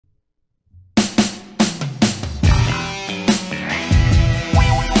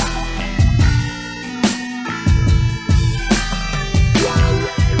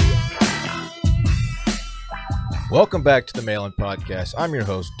Welcome back to the Mail-In Podcast. I'm your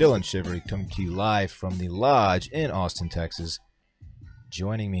host, Dillon Shivery, coming to you live from the Lodge in Austin, Texas.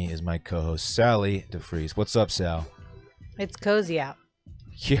 Joining me is my co-host, Sally DeFries. What's up, Sal? It's cozy out.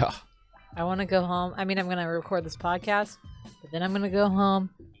 Yeah. I want to go home. I mean, I'm going to record this podcast, but then I'm going to go home.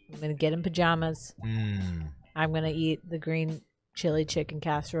 I'm going to get in pajamas. I'm going to eat the green chili chicken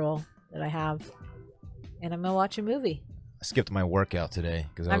casserole that I have, and I'm going to watch a movie. I skipped my workout today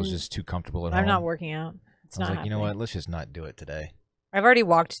because I was just too comfortable at home. I'm not working out. I was like, you know what? Let's just not do it today. I've already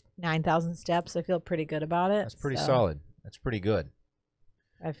walked 9,000 steps. I feel pretty good about it. That's pretty solid. That's pretty good.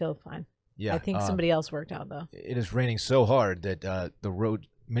 I feel fine. Yeah. I think somebody else worked out, though. It is raining so hard that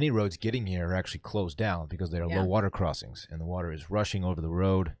many roads getting here are actually closed down because there are low water crossings, and the water is rushing over the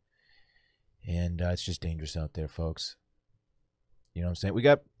road, and it's just dangerous out there, folks. You know what I'm saying? We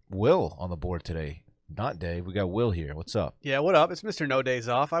got Will on the board today. Not Dave. We got Will here. What's up? Yeah, what up? It's Mr. No Days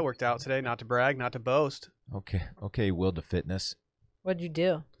Off. I worked out today, not to brag, not to boast. Okay, Will to fitness. What'd you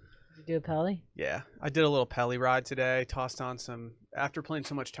do? Did you do a Pelly? Yeah, I did a little Pelly ride today, tossed on some, after playing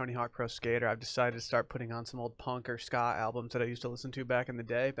so much Tony Hawk Pro Skater, I've decided to start putting on some old punk or ska albums that I used to listen to back in the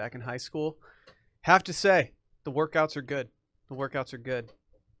day, back in high school. Have to say, the workouts are good. The workouts are good.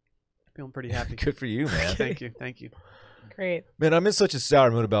 Feeling pretty happy. Good for you, man. Thank you. Great. Man, I'm in such a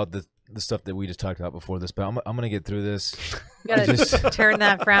sour mood about the stuff that we just talked about before this, but I'm going to get through this. You got to turn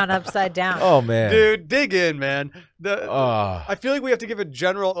that frown upside down. Oh, man. Dude, dig in, man. I feel like we have to give a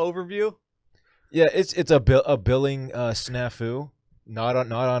general overview. Yeah, it's a billing snafu. Not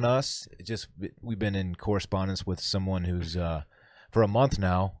on us. It just we've been in correspondence with someone who's for a month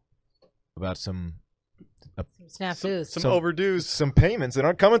now about some snafus, some overdues, some payments that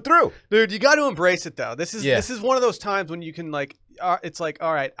aren't coming through. Dude, you got to embrace it though. This is one of those times when you can like, it's like,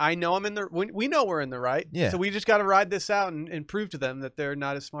 all right, I know I'm in the. We know we're in the right. Yeah. So we just got to ride this out and prove to them that they're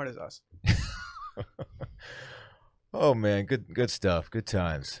not as smart as us. Oh man, good stuff. Good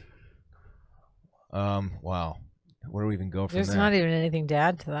times. Wow. Where do we even go from there? There's not even anything to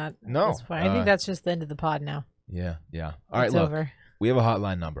add to that. No. I think that's just the end of the pod now. Yeah. All right, look. Over. We have a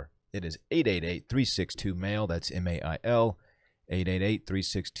hotline number. It is 888-362-MAIL. That's MAIL.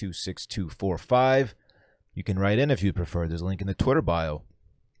 888-362-6245. You can write in if you prefer. There's a link in the Twitter bio.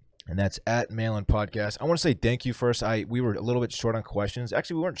 And that's at Mail-In Podcast. I want to say thank you first. We were a little bit short on questions.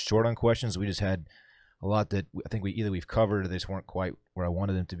 Actually, we weren't short on questions. We just had a lot that I think we've covered or they just weren't quite where I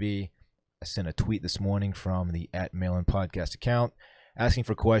wanted them to be. I sent a tweet this morning from the at Mail-In Podcast account asking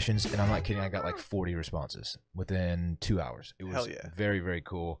for questions, and I'm not kidding. I got like 40 responses within 2 hours. It was very, very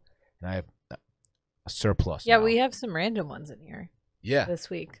cool. And I have a surplus. Yeah, now. we have some random ones in here. Yeah.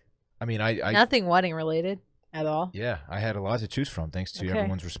 This week. I mean, I nothing wedding related at all. Yeah, I had a lot to choose from thanks to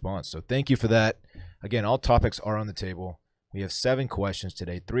everyone's response. So thank you for that. Again, all topics are on the table. We have 7 questions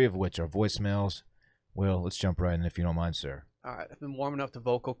today, 3 of which are voicemails. Will, let's jump right in if you don't mind, sir. All right, I've been warming up the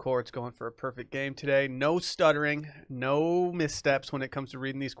vocal cords, going for a perfect game today. No stuttering, no missteps when it comes to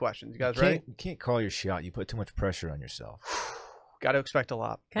reading these questions. You guys ready? You can't call your shot. You put too much pressure on yourself. Got to expect a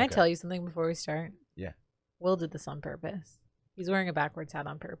lot. Can I tell you something before we start? Yeah. Will did this on purpose. He's wearing a backwards hat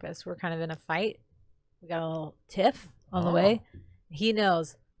on purpose. We're kind of in a fight. We got a little tiff on the way. He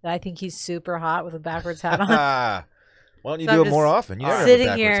knows that I think he's super hot with a backwards hat on. Why don't you do it more often? You never sitting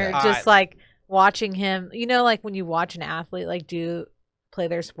have a here hat. just like watching him. You know, like when you watch an athlete like play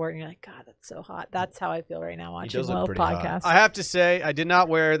their sport and you're like, God, that's so hot. That's how I feel right now watching Will podcast. I have to say, I did not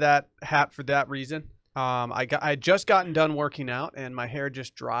wear that hat for that reason. I had just gotten done working out and my hair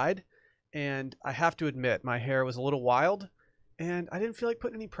just dried, and I have to admit my hair was a little wild, and I didn't feel like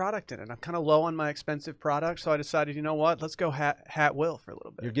putting any product in it. I'm kind of low on my expensive products, so I decided, you know what, let's go hat Will for a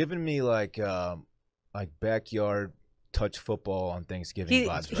little bit. You're giving me like backyard touch football on Thanksgiving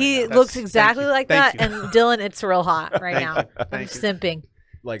vibes. He looks exactly like that, and Dillon, it's real hot right now. I'm simping.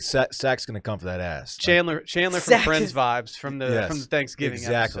 Like Zach's gonna come for that ass. Chandler from Friends vibes from the Thanksgiving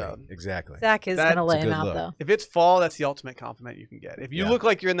episode. Exactly. Zach is gonna lay him out though. If it's fall, that's the ultimate compliment you can get. If you look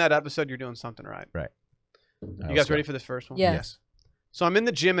like you're in that episode, you're doing something right. Right. You guys ready for this first one? Yes. So I'm in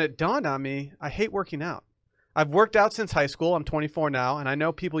the gym, and it dawned on me I hate working out. I've worked out since high school. I'm 24 now, and I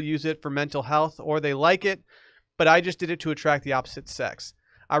know people use it for mental health or they like it, but I just did it to attract the opposite sex.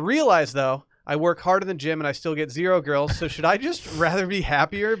 I realize though, I work hard in the gym and I still get 0 girls. So should I just rather be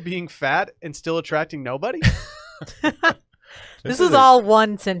happier being fat and still attracting nobody? This is all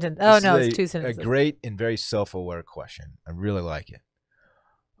one sentence. Oh, no, it's 2 sentences. A great and very self-aware question. I really like it.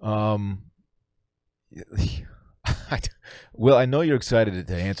 Will, I know you're excited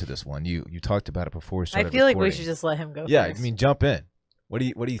to answer this one. You talked about it before we started I feel like we recording. should just let him go Yeah, first. I mean, jump in. What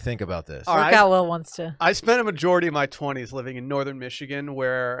do you think about this? All right. Workout Will wants to. I spent a majority of my 20s living in northern Michigan,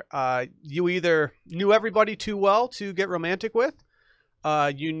 where you either knew everybody too well to get romantic with,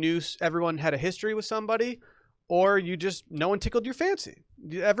 you knew everyone had a history with somebody, or no one tickled your fancy.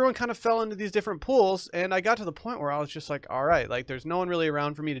 Everyone kind of fell into these different pools, and I got to the point where I was just like, all right, like there's no one really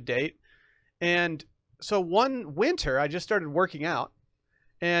around for me to date. And so one winter, I just started working out,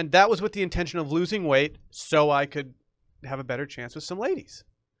 and that was with the intention of losing weight so I could have a better chance with some ladies.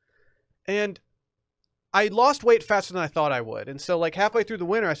 And I lost weight faster than I thought I would. And so like halfway through the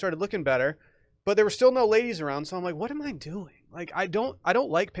winter, I started looking better, but there were still no ladies around. So I'm like, what am I doing? Like, I don't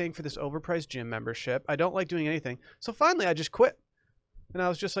like paying for this overpriced gym membership. I don't like doing anything. So finally I just quit. And I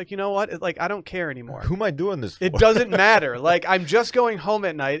was just like, you know what? I don't care anymore. Who am I doing this for? It doesn't matter. Like, I'm just going home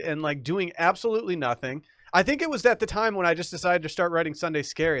at night and like doing absolutely nothing. I think it was at the time when I just decided to start writing Sunday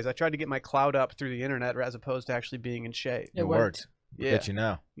Scaries. I tried to get my clout up through the internet as opposed to actually being in shape. It worked. Yeah. Get you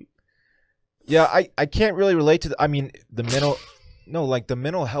now. Yeah, I can't really relate to the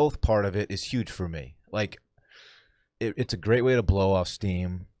mental health part of it is huge for me. Like, it's a great way to blow off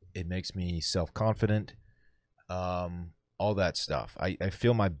steam. It makes me self-confident. All that stuff. I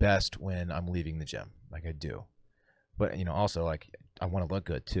feel my best when I'm leaving the gym. Like, I do. But, also, like, I want to look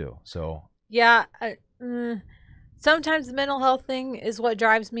good, too. So. Yeah. Sometimes the mental health thing is what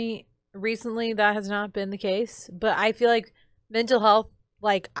drives me. Recently, that has not been the case. But I feel like mental health,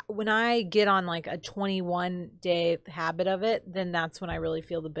 like, when I get on, like, a 21-day habit of it, then that's when I really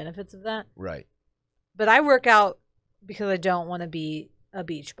feel the benefits of that. Right. But I work out because I don't want to be a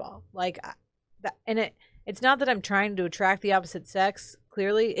beach ball. Like, it's not that I'm trying to attract the opposite sex,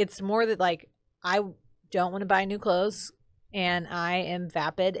 clearly. It's more that, like, I don't want to buy new clothes, and I am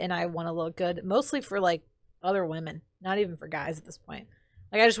vapid, and I want to look good, mostly for, like, other women, not even for guys at this point.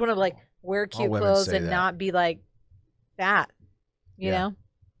 Like, I just want to, like, wear cute clothes and not be, like, fat, you know?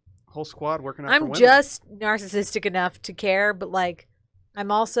 Whole squad working out for women. I'm just narcissistic enough to care, but, like, I'm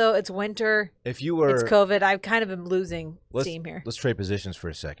also, it's winter. It's COVID. I kind of am losing steam here. Let's trade positions for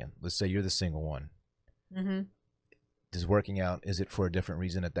a second. Let's say you're the single one. Mm-hmm. Does working out, is it for a different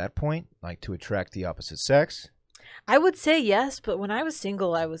reason at that point? Like to attract the opposite sex? I would say yes, but when I was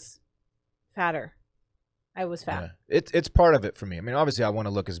single, I was fatter. I was fat. Yeah. It's part of it for me. I mean, obviously, I want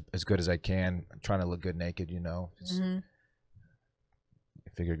to look as good as I can. I'm trying to look good naked, Mm-hmm. I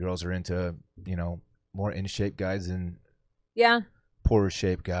figure girls are into, more in-shape guys than poorer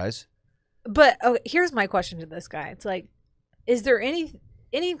shape guys. But here's my question to this guy. It's like, is there any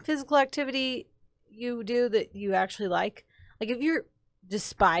physical activity you do that you actually like? Like, if you're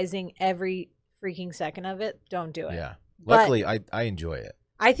despising every freaking second of it, don't do it. Yeah. Luckily, I enjoy it.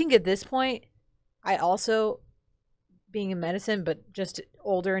 I think at this point, I also, being in medicine, but just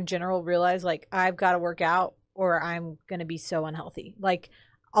older in general, realize, like, I've got to work out or I'm going to be so unhealthy. Like,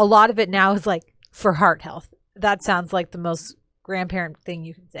 a lot of it now is, like, for heart health. That sounds like the most grandparent thing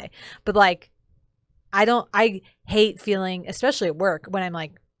you can say. But, like, I hate feeling, especially at work, when I'm,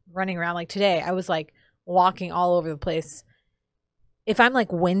 like, running around. Like, today, I was, like, walking all over the place. If I'm,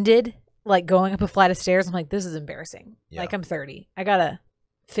 like, winded, like, going up a flight of stairs, I'm like, this is embarrassing. Yeah. Like, I'm 30. I got to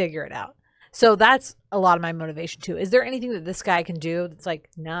figure it out. So that's a lot of my motivation, too. Is there anything that this guy can do that's, like,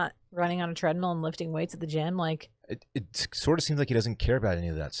 not running on a treadmill and lifting weights at the gym? Like, it sort of seems like he doesn't care about any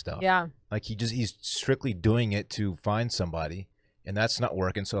of that stuff. Yeah. Like, he's strictly doing it to find somebody, and that's not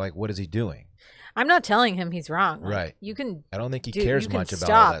working. So, like, what is he doing? I'm not telling him he's wrong. Like, right. You can. I don't think he cares much about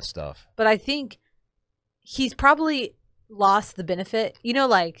all that stuff. But I think he's probably lost the benefit.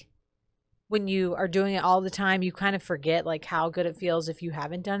 Like, when you are doing it all the time, you kind of forget, like, how good it feels if you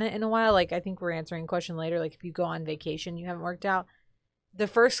haven't done it in a while. Like, I think we're answering a question later. Like, if you go on vacation, you haven't worked out. The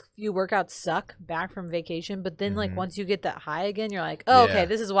first few workouts suck back from vacation, but then, like, once you get that high again, you're like, oh, okay,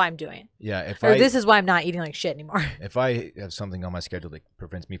 this is why I'm doing it. Yeah. This is why I'm not eating like shit anymore. If I have something on my schedule that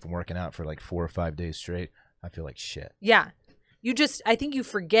prevents me from working out for, like, 4 or 5 days straight, I feel like shit. Yeah. I think you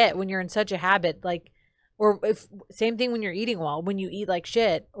forget when you're in such a habit, like, or if same thing when you're eating well. When you eat like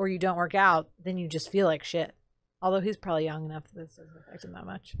shit or you don't work out, then you just feel like shit. Although he's probably young enough that this doesn't affect him that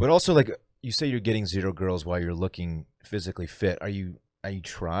much. But also, like, you say you're getting 0 girls while you're looking physically fit. Are you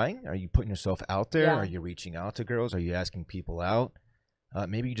trying? Are you putting yourself out there? Yeah. Are you reaching out to girls? Are you asking people out?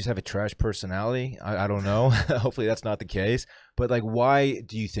 Maybe you just have a trash personality. I don't know. Hopefully that's not the case. But, like, why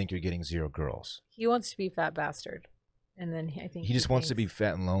do you think you're getting 0 girls? He wants to be a fat bastard. And then I think he just wants to be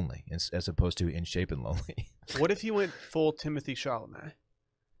fat and lonely as opposed to in shape and lonely. What if he went full Timothy Chalamet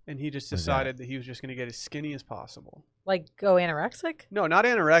and he just decided that he was just going to get as skinny as possible? Like, go anorexic? No, not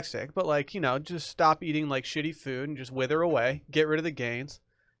anorexic, but, like, just stop eating, like, shitty food and just wither away, get rid of the gains,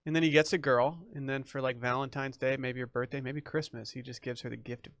 And then he gets a girl, and then for like Valentine's Day, maybe her birthday, maybe Christmas, he just gives her the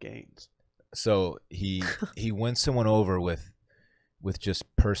gift of gains. So he wins someone over with just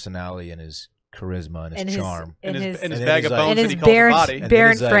personality and his charisma and his charm and his then bag he's of like- bones and that his he calls a barren, body. And then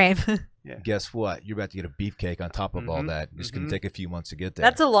barren he's like- frame. Yeah. Guess what? You're about to get a beefcake on top of all that. It's going to take a few months to get there.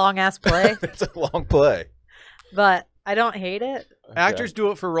 That's a long ass play, That's a long play. but I don't hate it. Actors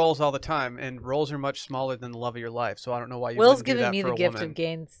do it for roles all the time, and roles are much smaller than the love of your life. So I don't know why you Will's wouldn't do giving that me for the a gift woman. of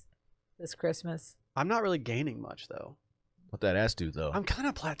gains this Christmas. I'm not really gaining much though. What that ass do though? I'm kind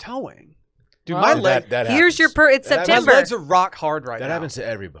of plateauing. Dude, Well, my Dude, leg, that Here's your happens. It's That happens. my September. legs are rock hard right That now. happens to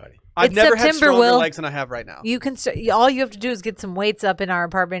everybody. I've It's never had September, stronger Will. legs than I have right now. You can all you have to do is get some weights up in our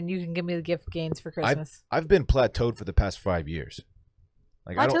apartment. And you can give me the gift of gains for Christmas. I've been plateaued for the past 5 years.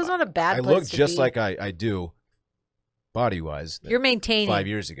 Like Plateau's not a bad I place look to just be. like I do, body wise. You're maintaining. 5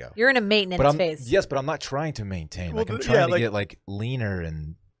 years ago. You're in a maintenance But phase. yes, but I'm not trying to maintain. Well, Like I'm yeah, trying to like- get like leaner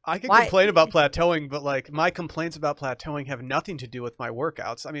and I can Why- complain about plateauing, but like my complaints about plateauing have nothing to do with my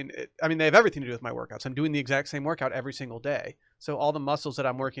workouts. I mean, they have everything to do with my workouts. I'm doing the exact same workout every single day, so all the muscles that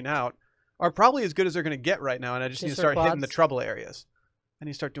I'm working out are probably as good as they're going to get right now. And I just need to Just start for hitting the quads? trouble areas. I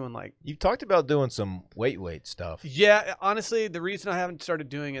need to start doing like, you talked about doing some weight stuff. yeah. Honestly, the reason I haven't started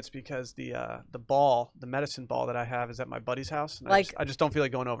doing it's because the medicine ball that I have is at my buddy's house, and Like- I just don't feel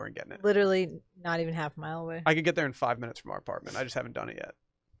like going over and getting it. Literally not even half a mile away. I could get there in 5 minutes from our apartment. I just haven't done it yet.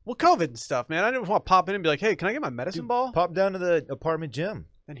 Well, COVID and stuff, man. I didn't want to pop in and be like, hey, can I get my medicine Dude, ball? Pop down to the apartment gym.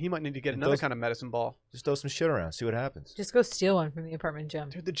 And he might need to get And another those- kind of medicine ball. Just throw some shit around. See what happens. Just go steal one from the apartment gym.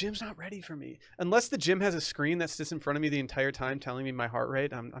 Dude, the gym's not ready for me. Unless the gym has a screen that sits in front of me the entire time telling me my heart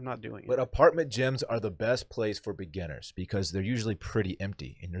rate, I'm not doing it. But apartment gyms are the best place for beginners because they're usually pretty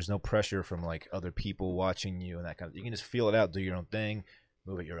empty and there's no pressure from like other people watching you and that kind of. You can just feel it out, do your own thing,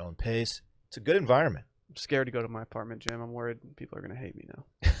 move at your own pace. It's a good environment. I'm scared to go to my apartment gym. I'm worried people are going to hate me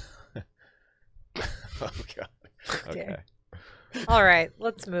now. Oh god. Okay. All right,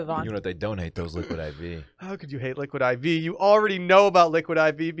 let's move on. You know what? They don't hate those liquid IV. How could you hate Liquid IV? You already know about Liquid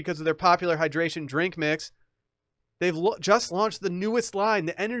IV because of their popular hydration drink mix. They've just launched the newest line,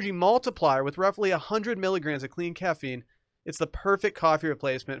 the Energy Multiplier, with roughly 100 milligrams of clean caffeine. It's the perfect coffee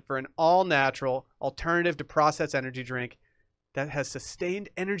replacement for an all-natural alternative to processed energy drink that has sustained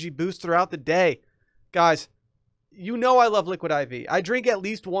energy boost throughout the day. Guys, you know I love Liquid IV. I drink at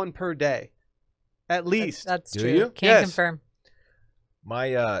least one per day. At least. That's Do true. you? Can't Yes. confirm. My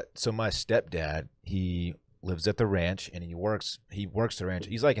my stepdad, he lives at the ranch and he works the ranch.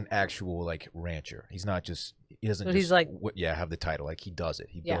 He's like an actual like rancher. He's not just he doesn't So just he's like- have the title. Like he does it.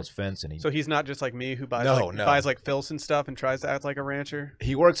 He Yeah. builds fence and he So he's not just like me who buys No. buys like Filson stuff and tries to act like a rancher.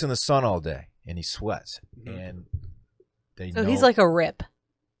 he works in the sun all day and he sweats Mhm. and they So know, he's like a rip.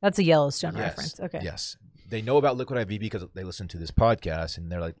 That's a Yellowstone Yes, reference. Okay. Yes. They know about Liquid IV because they listen to this podcast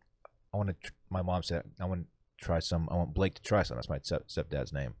and they're like, I want to. My mom said, I want to try some. I want Blake to try some. That's my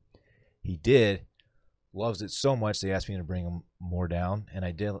stepdad's name. He did. Loves it so much. They asked me to bring him more down, and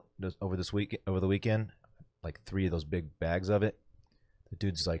I did over the weekend, like 3 of those big bags of it. The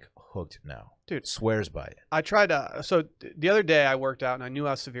dude's like hooked now. Dude. Swears by it. I tried to. So the other day I worked out and I knew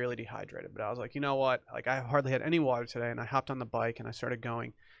I was severely dehydrated, but I was like, you know what? Like I hardly had any water today, and I hopped on the bike and I started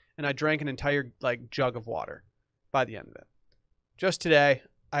going, and I drank an entire like jug of water by the end of it. Just today,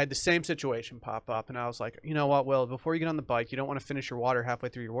 I had the same situation pop up, and I was like, you know what, Will? Before you get on the bike, you don't want to finish your water halfway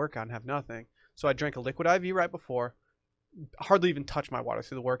through your workout and have nothing. So I drank a Liquid IV right before, hardly even touched my water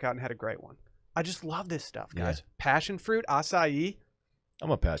through the workout, and had a great one. I just love this stuff, guys. Yeah. Passion fruit, acai.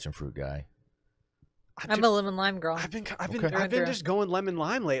 I'm a passion fruit guy. I'm a lemon lime girl. I've been Okay. just going lemon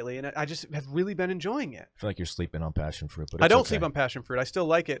lime lately, and I just have really been enjoying it. I feel like you're sleeping on passion fruit, but I it's don't okay. sleep on passion fruit. I still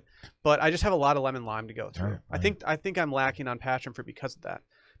like it, but I just have a lot of lemon lime to go through. All right. I think I'm lacking on passion fruit because of that.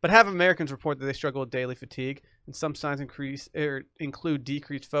 But half of Americans report that they struggle with daily fatigue, and some signs include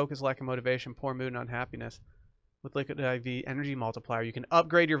decreased focus, lack of motivation, poor mood, and unhappiness. With Liquid IV Energy Multiplier, you can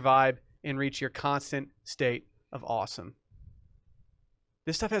upgrade your vibe and reach your constant state of awesome.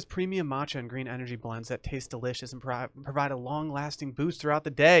 This stuff has premium matcha and green energy blends that taste delicious and provide a long-lasting boost throughout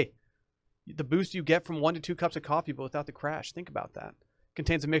the day. The boost you get from 1 to 2 cups of coffee, but without the crash. Think about that.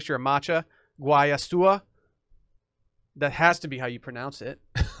 Contains a mixture of matcha, guayasua. That has to be how you pronounce it.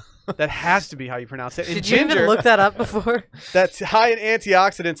 That has to be how you pronounce it. And Did you ginger, even look that up before? that's high in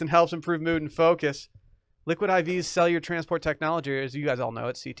antioxidants and helps improve mood and focus. Liquid IV's cellular transport technology, as you guys all know,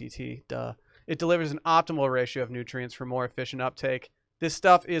 it's CTT. Duh. It delivers an optimal ratio of nutrients for more efficient uptake. This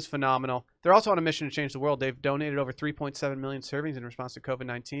stuff is phenomenal. They're also on a mission to change the world. They've donated over 3.7 million servings in response to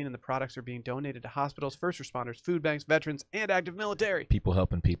COVID-19, and the products are being donated to hospitals, first responders, food banks, veterans, and active military. People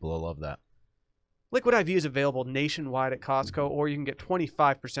helping people. I love that. Liquid IV is available nationwide at Costco, or you can get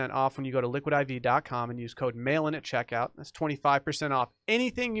 25% off when you go to liquidiv.com and use code MAILIN at checkout. That's 25% off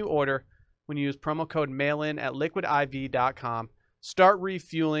anything you order when you use promo code MAILIN at liquidiv.com. Start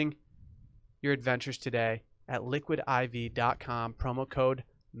refueling your adventures today at liquidiv.com. Promo code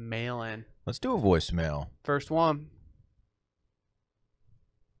MAILIN. Let's do a voicemail. First one.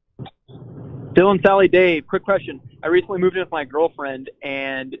 Dillon, Sally, Dave, quick question. I recently moved in with my girlfriend,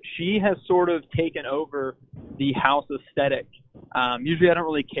 and she has sort of taken over the house aesthetic. Usually I don't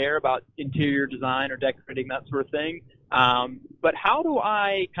really care about interior design or decorating, that sort of thing. But how do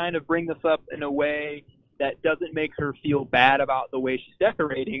I kind of bring this up in a way that doesn't make her feel bad about the way she's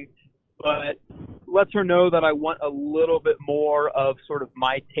decorating, but lets her know that I want a little bit more of sort of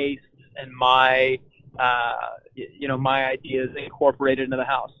my tastes and my, my ideas incorporated into the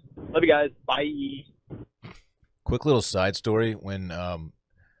house? Love you guys. Bye. Quick little side story. When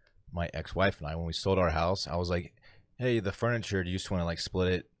my ex-wife and I, when we sold our house, I was like, hey, the furniture, do you just want to like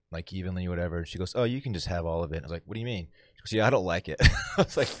split it like evenly or whatever? And she goes, oh, you can just have all of it. I was like, what do you mean? She goes, yeah, I don't like it. I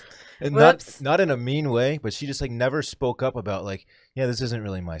was like, and not in a mean way, but she just like never spoke up about like, yeah, this isn't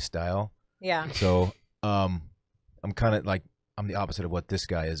really my style. Yeah. So I'm kind of like, I'm the opposite of what this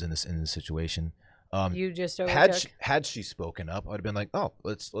guy is in this situation. You just overtook. Had she spoken up, I'd have been like, oh,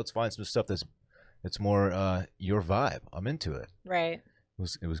 let's find some stuff that's more your vibe. I'm into it. Right.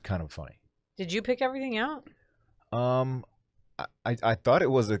 It was kind of funny. Did you pick everything out? I thought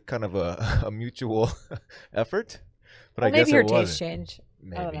it was a kind of a mutual effort, but I guess maybe your it wasn't. taste change.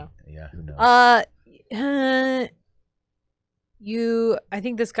 Maybe. I don't know. Yeah, who knows? I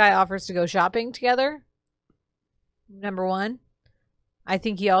think this guy offers to go shopping together. Number one. I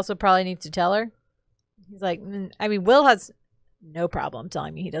think he also probably needs to tell her. He's like, Will has no problem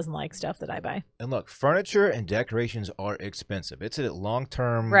telling me he doesn't like stuff that I buy. And look, furniture and decorations are expensive. It's a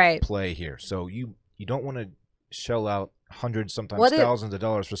long-term play here. So you don't want to shell out hundreds, sometimes thousands of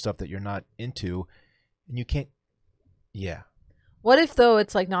dollars for stuff that you're not into, and you can't. Yeah. What if though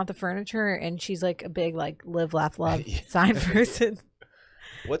it's like not the furniture and she's like a big like live, laugh, love sign person?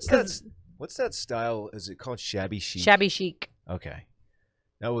 What's that style? Is it called shabby chic? Shabby chic. Okay,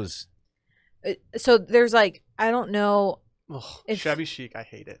 that was. So there's like, I don't know. Shabby chic, I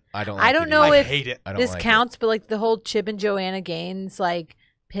hate it. I don't know if hate it. This counts, but like the whole Chip and Joanna Gaines, like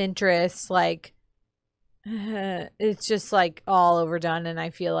Pinterest, like it's just like all overdone, and I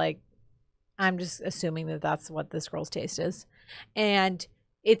feel like I'm just assuming that that's what this girl's taste is, and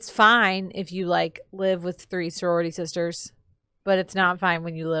it's fine if you like live with 3 sorority sisters, but it's not fine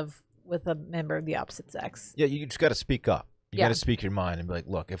when you live with a member of the opposite sex. Yeah, you just got to speak up. You got to speak your mind and be like,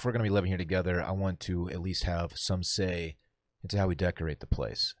 look, if we're going to be living here together, I want to at least have some say into how we decorate the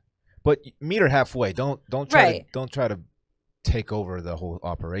place. But meet her halfway. Don't try to take over the whole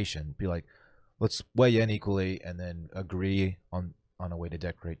operation. Be like, let's weigh in equally and then agree on a way to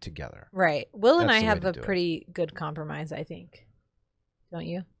decorate together. Right. Will and I have a pretty good compromise, I think. Don't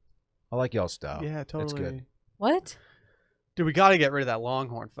you? I like y'all's style. Yeah, totally. That's good. What? Dude, we got to get rid of that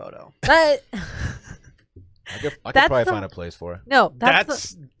Longhorn photo. But I could probably find a place for it. No,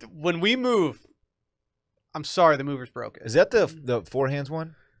 that's when we move. I'm sorry, the mover's broken. Is that the Four Hands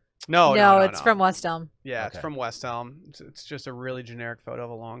one? No, it's from West Elm. Yeah, it's from West Elm. It's just a really generic photo of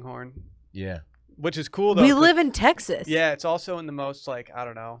a Longhorn. Yeah. Which is cool, though. We live in Texas. Yeah, it's also in the most, like, I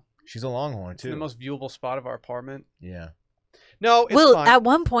don't know. She's a Longhorn, too. It's in the most viewable spot of our apartment. Yeah. No, it's Will, fine. at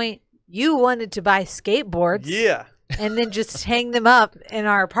one point, you wanted to buy skateboards. Yeah. And then just hang them up in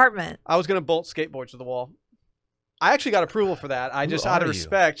our apartment. I was going to bolt skateboards to the wall. I actually got approval for that. I just, out of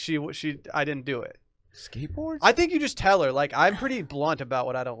respect, I didn't do it. Skateboards? I think you just tell her. Like, I'm pretty blunt about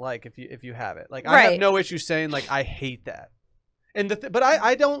what I don't like if you have it. Like, I have no issue saying, like, I hate that. And but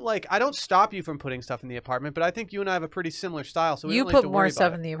I don't stop you from putting stuff in the apartment, but I think you and I have a pretty similar style. So we you don't have put to more worry stuff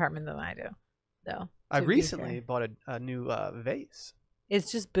about in the apartment than I do, though. I recently bought a new vase.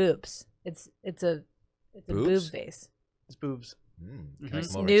 It's just boobs. It's a boob vase. It's boobs.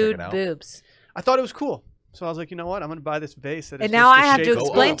 It's nude boobs. I thought it was cool, so I was like, you know what? I'm gonna buy this vase. And now I have to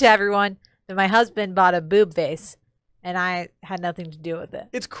explain to everyone that my husband bought a boob vase, and I had nothing to do with it.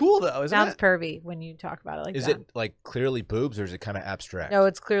 It's cool though, isn't it? Sounds pervy when you talk about it like that. Is it like clearly boobs, or is it kind of abstract? No,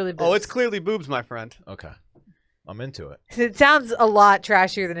 it's clearly boobs. Oh, it's clearly boobs, my friend. Okay, I'm into it. It sounds a lot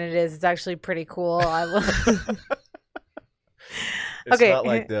trashier than it is. It's actually pretty cool. It's not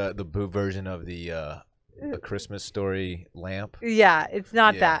like the boob version of the Christmas Story lamp. Yeah, it's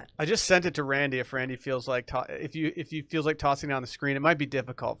not that. I just sent it to Randy. If Randy feels like if he feels like tossing it on the screen, it might be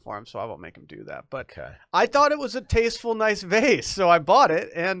difficult for him, so I won't make him do that. But I thought it was a tasteful, nice vase, so I bought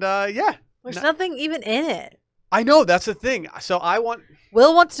it, and yeah, there's nothing even in it. I know, that's the thing. So I want...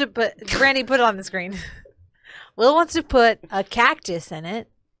 Will wants to put... Granny, put it on the screen. Will wants to put a cactus in it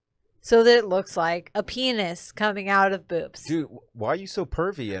so that it looks like a penis coming out of boobs. Dude, why are you so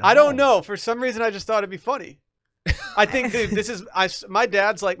pervy? I don't know. For some reason, I just thought it'd be funny. I think dude, this is... my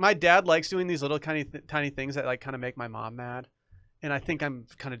dad likes doing these little tiny things that like kind of make my mom mad. And I think I'm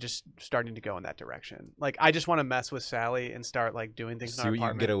kind of just starting to go in that direction. Like, I just want to mess with Sally and start like doing things in our See what you can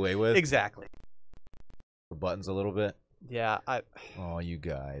apartment. get away with? Exactly. Buttons a little bit. Yeah. Oh, you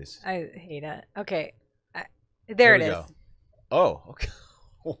guys. I hate it. Okay. There it is. Go. Oh, okay.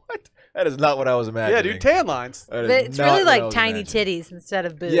 What? That is not what I was imagining. Yeah, dude, tan lines. But it's really like tiny titties instead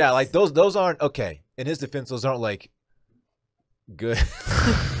of boobs. Yeah, like those aren't okay. In his defense, those aren't like good.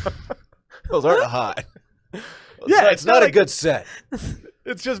 Those aren't hot. Yeah, it's not a good set.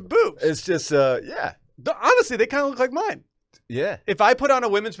 It's just boobs. It's just yeah. Honestly, they kind of look like mine. Yeah. If I put on a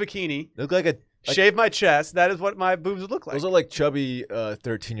women's bikini, They look like shave my chest, that is what my boobs would look like. those are like chubby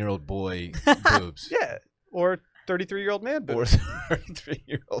 13-year-old boy boobs. Yeah, or 33-year-old man boobs. Or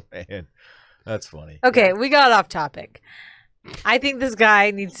 33-year-old man. That's funny. Okay, we got off topic. I think this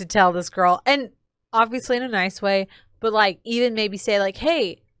guy needs to tell this girl, and obviously in a nice way, but like even maybe say like,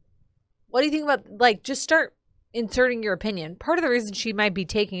 hey, what do you think about, like, just start inserting your opinion. Part of the reason she might be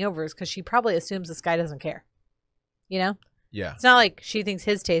taking over is because she probably assumes this guy doesn't care. You know? Yeah. It's not like she thinks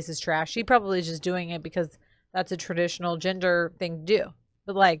his taste is trash. She probably is just doing it because that's a traditional gender thing to do.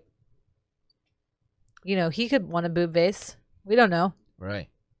 But like, you know, he could want a boob vase. We don't know. Right.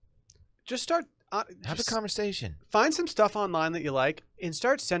 Just start... Have a conversation. Find some stuff online that you like and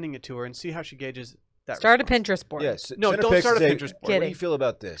start sending it to her and see how she gauges that Start response. a Pinterest board. Yes. No, don't start a Pinterest board. What do you feel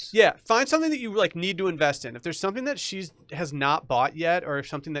about this? Yeah, find something that you like need to invest in. If there's something that has not bought yet, or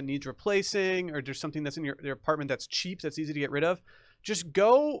something that needs replacing, or there's something that's in your apartment that's cheap, that's easy to get rid of, just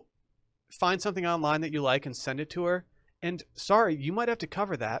go find something online that you like and send it to her. And sorry, you might have to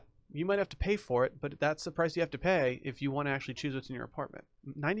cover that. You might have to pay for it, but that's the price you have to pay if you want to actually choose what's in your apartment.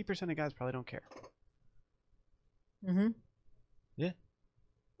 90% of guys probably don't care. Mm-hmm. Yeah.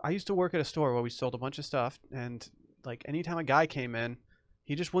 I used to work at a store where we sold a bunch of stuff, and like anytime a guy came in,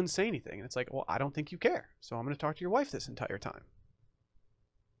 he just wouldn't say anything. And it's like, well, I don't think you care, so I'm going to talk to your wife this entire time.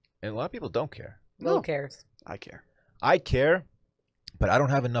 And a lot of people don't care. Will No. cares. I care. I care, but I don't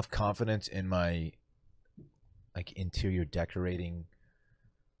have enough confidence in my like interior decorating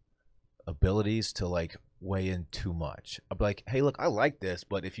abilities to like weigh in too much. I'm like, hey, look, I like this,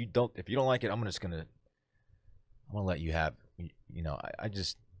 but if you don't like it, I'm gonna let you have. You know,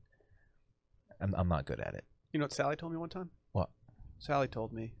 I'm not good at it. You know what Sally told me one time? What? Sally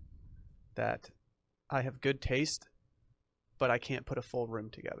told me that I have good taste, but I can't put a full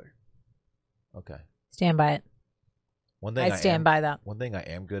room together. Okay. Stand by it. One thing I stand by that. One thing I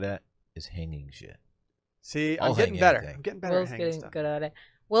am good at is hanging shit. See, I'll I'm getting hang better. anything. I'm getting better Will's at hanging getting stuff. good at it.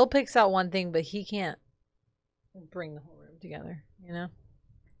 Will picks out one thing, but he can't bring the whole room together. You know,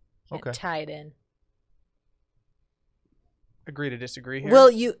 can't Okay. tie it in. Agree to disagree here. Will,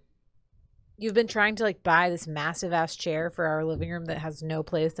 you've been trying to like buy this massive ass chair for our living room that has no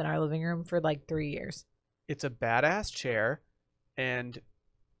place in our living room for like 3 years. It's a badass chair, and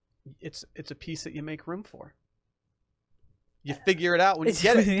it's a piece that you make room for. You figure it out when you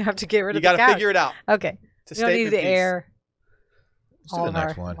get it. You have to get rid You of the got to couch. figure it out. Okay. It's a We don't need statement to piece. air Let's do all the of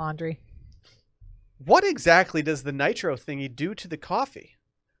next our one. laundry. What exactly does the Nitro thingy do to the coffee?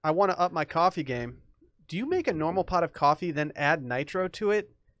 I want to up my coffee game. Do you make a normal pot of coffee, then add Nitro to it,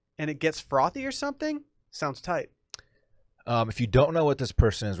 and it gets frothy or something? Sounds tight. If you don't know what this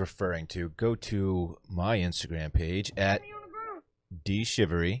person is referring to, go to my Instagram page at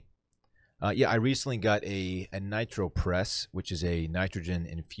 @dshivery. Yeah, I recently got a Nitro press, which is a nitrogen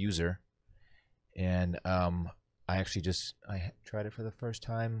infuser, and I tried it for the first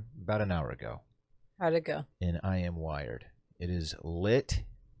time about an hour ago, How'd it go? and I am wired. It is lit.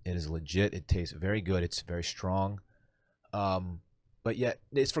 It is legit. It tastes very good. It's very strong, but yet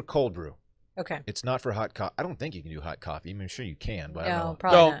it's for cold brew. Okay. It's not for hot coffee. I don't think you can do hot coffee. I mean, I'm sure you can, but I don't No, know.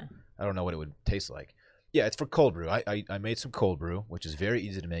 probably No. not. I don't know what it would taste like. Yeah, it's for cold brew. I made some cold brew, which is very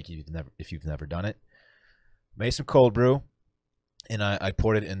easy to make if you've never done it. Made some cold brew, and I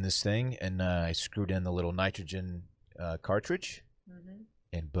poured it in this thing, and I screwed in the little nitrogen cartridge, Mhm.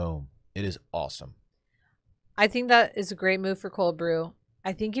 and boom, it is awesome. I think that is a great move for cold brew.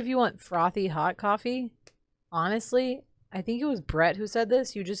 I think if you want frothy hot coffee, honestly, I think it was Brett who said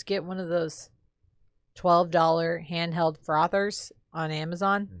this. You just get one of those $12 handheld frothers on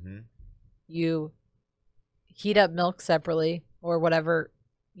Amazon. Mm-hmm. You heat up milk separately or whatever,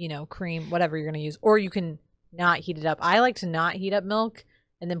 cream, whatever you're going to use. Or you can not heat it up. I like to not heat up milk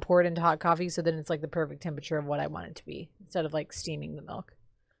and then pour it into hot coffee. So then it's like the perfect temperature of what I want it to be instead of like steaming the milk.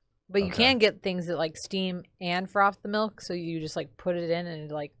 But you can get things that like steam and froth the milk. So you just like put it in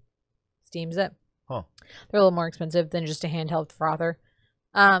and it like steams it. Huh. They're a little more expensive than just a handheld frother.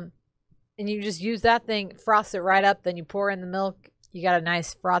 And you just use that thing, frost it right up, then you pour in the milk. You got a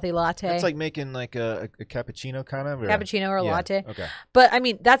nice frothy latte. It's like making like a cappuccino kind of? Or? Cappuccino or a latte. Okay. But, I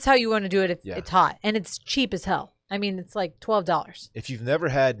mean, that's how you want to do it if it's hot. And it's cheap as hell. I mean, it's like $12. If you've never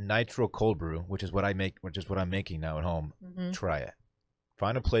had Nitro cold brew, which is what I'm making now at home, try it.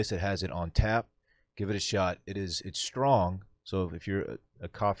 Find a place that has it on tap. Give it a shot. It's strong. So if you're a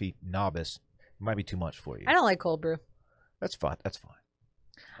coffee novice, it might be too much for you. I don't like cold brew. That's fine. That's fine.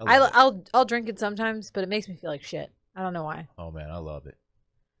 I'll drink it sometimes, but it makes me feel like shit. I don't know why. Oh man, I love it.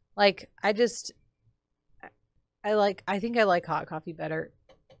 Like I think I like hot coffee better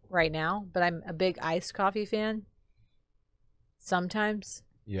right now, but I'm a big iced coffee fan. Sometimes,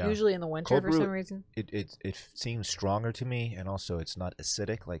 usually in the winter Cold for brew, some reason. It seems stronger to me, and also it's not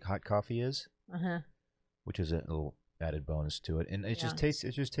acidic like hot coffee is, which is a little added bonus to it. And it just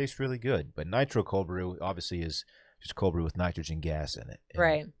tastes really good. But Nitro cold brew obviously is just cold brew with nitrogen gas in it.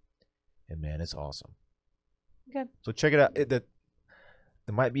 Right. And man, it's awesome. Okay. So check it out. There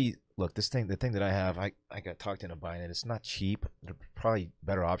might be the thing that I have. I got talked into buying it. It's not cheap. There are probably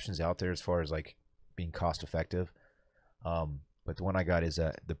better options out there as far as like being cost effective. But the one I got is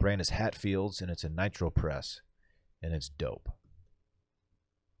the brand is Hatfields, and it's a nitro press, and it's dope.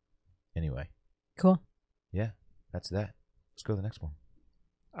 Anyway. Cool. Yeah, that's that. Let's go to the next one.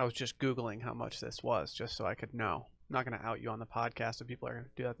 I was just Googling how much this was, just so I could know. I'm not going to out you on the podcast if people are going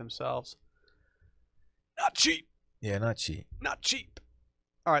to do that themselves. Not cheap. Yeah, not cheap. Not cheap.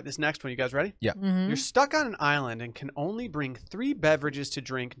 All right, this next one. You guys ready? Yeah. Mm-hmm. You're stuck on an island and can only bring 3 beverages to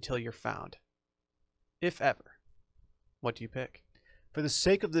drink until you're found. If ever. What do you pick? For the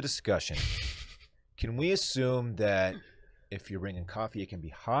sake of the discussion, can we assume that if you're bringing coffee, it can be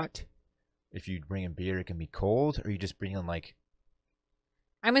hot? If you bring in beer, it can be cold? Or you just bring in like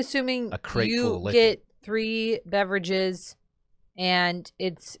I'm assuming a crate full of you liquid? get 3 beverages and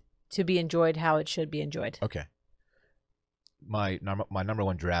it's to be enjoyed how it should be enjoyed. Okay. My number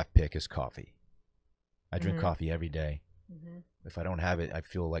one draft pick is coffee. I drink coffee every day. If I don't have it, I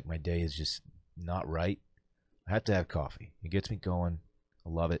feel like my day is just not right. I have to have coffee. It gets me going. I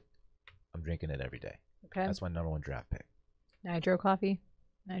love it. I'm drinking it every day. Okay. That's my number one draft pick. Nitro coffee?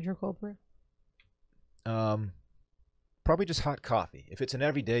 Nitro cold brew? Probably just hot coffee. If it's an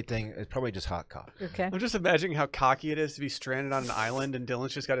everyday thing, it's probably just hot coffee. Okay. I'm just imagining how cocky it is to be stranded on an island and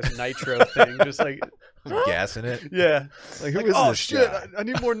Dillon's just got his nitro thing. Just like gas in it. Yeah. Like, who is oh this shit, guy? I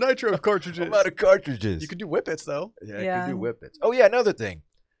need more nitro cartridges. I'm out of cartridges. You could do whippets though. Yeah, Yeah. I can do whippets. Oh yeah, another thing.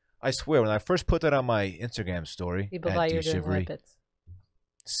 I swear, when I first put that on my Instagram story, People at thought you were doing Shivery, whippets.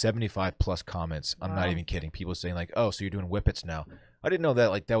 75 plus comments. I'm not Wow. even kidding. People saying like, "Oh, so you're doing whippets now?" I didn't know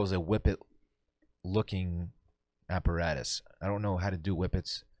that like that was a whippet looking apparatus. I don't know how to do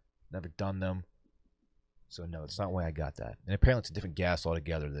whippets. Never done them. So no, it's not why I got that. And apparently it's a different gas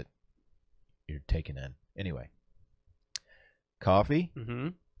altogether that you're taking in. Anyway. Coffee. Mm-hmm.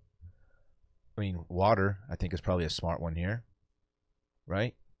 I mean, water, I think is probably a smart one here.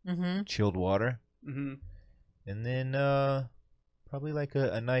 Right? Mm-hmm. Chilled water. Mm-hmm. And then probably like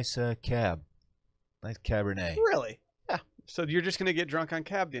a nice cab. Nice Cabernet. Really? Yeah. So you're just gonna get drunk on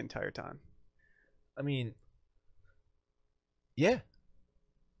cab the entire time? I mean, yeah.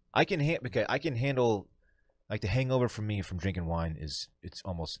 I can handle like the hangover for me from drinking wine it's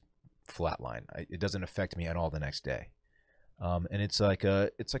almost flatline. It doesn't affect me at all the next day. And it's like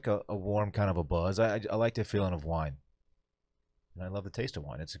a warm kind of a buzz. I like the feeling of wine. And I love the taste of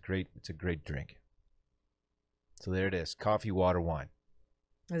wine. It's a great drink. So there it is. Coffee, water, wine.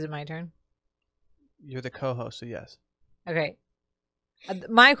 Is it my turn? You're the co-host, so yes. Okay.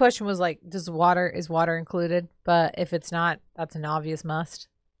 My question was like, is water included? But if it's not, that's an obvious must.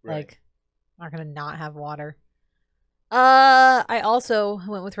 Right. Like, I'm not gonna not have water. I also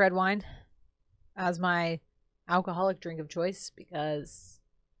went with red wine as my alcoholic drink of choice because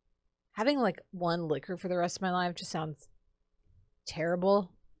having like one liquor for the rest of my life just sounds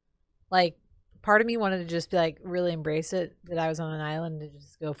terrible. Like, part of me wanted to just be like really embrace it that I was on an island and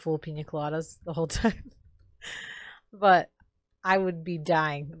just go full pina coladas the whole time. But I would be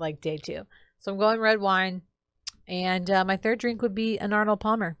dying like day 2. So I'm going red wine. And my third drink would be an Arnold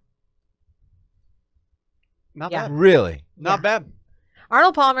Palmer. Not Yeah. bad. Really? Not Yeah. bad.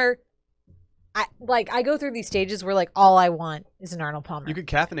 Arnold Palmer, I go through these stages where like all I want is an Arnold Palmer. You could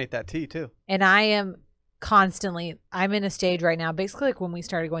caffeinate that tea too. And I am constantly, I'm in a stage right now, basically like when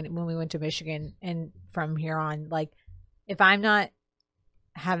we went to Michigan and from here on, like if I'm not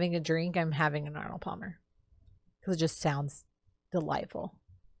having a drink, I'm having an Arnold Palmer because it just sounds delightful.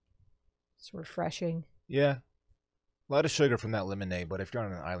 It's refreshing. Yeah. A lot of sugar from that lemonade, but if you're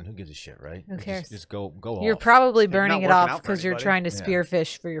on an island, who gives a shit, right? Who cares? Just go You're off. probably not burning it working off out for because you're anybody. trying to Yeah.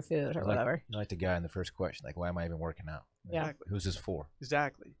 spearfish for your food or Like, whatever. like the guy in the first question, like, why am I even working out? Yeah. Exactly. Who's this for?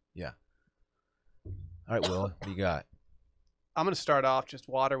 Exactly. Yeah. All right, Will, what do you got? I'm gonna start off just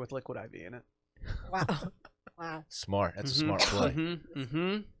water with liquid IV in it. Wow. Wow. Smart. That's a smart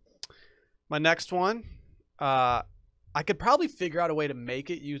play. My next one, I could probably figure out a way to make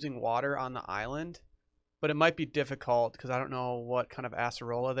it using water on the island, but it might be difficult because I don't know what kind of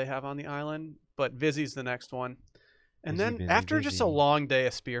acerola they have on the island. But Vizzy's the next one. And Vizzy, then Vizzy, after just a Vizzy. long day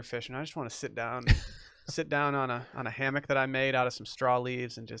of spearfishing, I just want to sit down on a hammock that I made out of some straw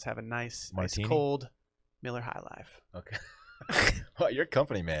leaves and just have a nice Martini? cold Miller High Life. Okay. Well, you're a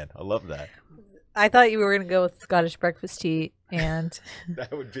company man. I love that. I thought you were going to go with Scottish breakfast tea and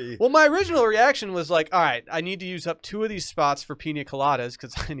That would be. Well, my original reaction was like, all right, I need to use up 2 of these spots for pina coladas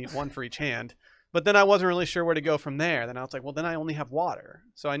because I need 1 for each hand. But then I wasn't really sure where to go from there. Then I was like, well, then I only have water.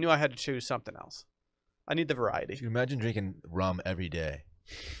 So I knew I had to choose something else. I need the variety. Can you imagine drinking rum every day?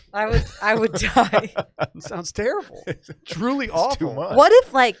 I would die. It sounds terrible. Truly It's awful. too much.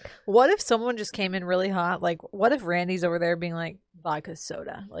 What if someone just came in really hot? Like, what if Randy's over there being like vodka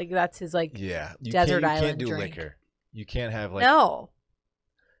soda? Like that's his like Yeah. Desert you island can't do drink. liquor. You can't have like. no,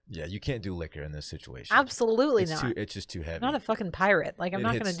 Yeah, you can't do liquor in this situation. absolutely it's not. It's just too heavy. I'm not a fucking pirate. Like I'm It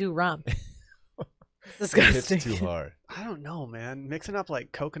not gonna hits- do rum. It's It hits disgusting. too hard. I don't know, man. Mixing up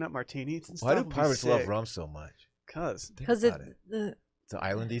like coconut martinis and stuff. Why do would be pirates love sick. rum so much? Because Think Because about it's it. It's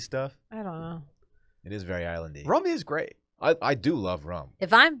islandy stuff. I don't know. It is very islandy. rum is great. I do love rum.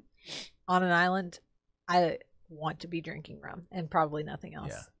 If I'm on an island, I want to be drinking rum and probably nothing else.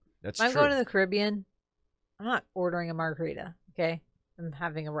 Yeah, that's If I'm true. going to the Caribbean, I'm not ordering a margarita. Okay, I'm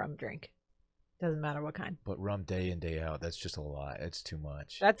having a rum drink. Doesn't matter what kind. But rum day in day out, that's just a lot. It's too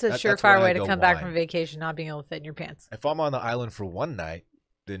much. That's a That's surefire when I way to go come back wine. from vacation, not being able to fit in your pants. If I'm on the island for one night,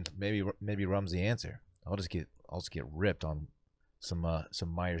 then maybe rum's the answer. I'll just get ripped on some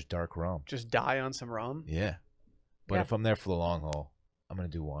Myers dark rum. Just die on some rum. Yeah. But Yeah. if I'm there for the long haul, I'm gonna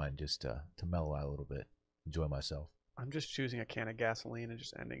do wine just to mellow out a little bit, enjoy myself. I'm just choosing a can of gasoline and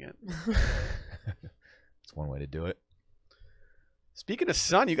just ending it. It's one way to do it. Speaking of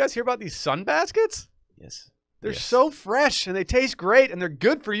sun, you guys hear about these sun baskets? Yes. They're Yes. so fresh and they taste great and they're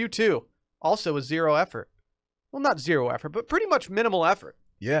good for you too. Also with 0 effort. Well, not 0 effort, but pretty much minimal effort.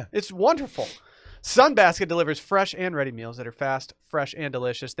 Yeah. It's wonderful. Sunbasket delivers fresh and ready meals that are fast, fresh, and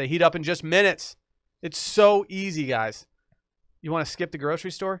delicious. They heat up in just minutes. It's so easy, guys. You want to skip the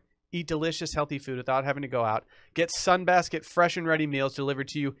grocery store? Eat delicious, healthy food without having to go out. Get Sunbasket fresh and ready meals delivered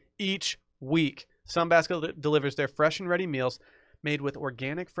to you each week. Sunbasket delivers their fresh and ready meals made with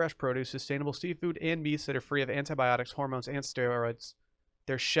organic, fresh produce, sustainable seafood, and meats that are free of antibiotics, hormones, and steroids.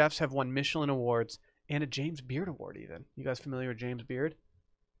 Their chefs have won Michelin awards and a James Beard award even. You guys familiar with James Beard?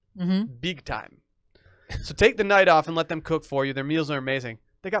 Mm-hmm. Big time. So take the night off and let them cook for you. Their meals are amazing.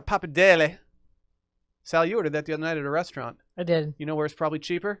 They got pappardelle. Sal, you ordered that the other night at a restaurant. I did. You know where it's probably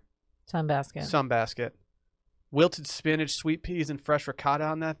cheaper? Sunbasket. Sunbasket. Wilted spinach, sweet peas, and fresh ricotta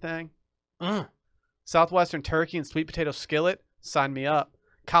on that thing. Southwestern turkey and sweet potato skillet. Sign me up.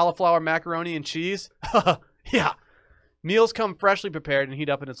 Cauliflower macaroni and cheese. Yeah. Meals come freshly prepared and heat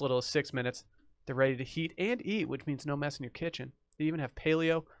up in as little as 6 minutes. They're ready to heat and eat, which means no mess in your kitchen. They even have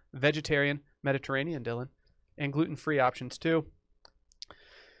paleo, vegetarian, Mediterranean, Dillon, and gluten-free options too.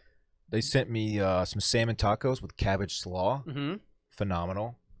 They sent me some salmon tacos with cabbage slaw. Mm-hmm.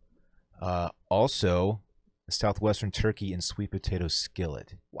 Phenomenal. Also, a southwestern turkey and sweet potato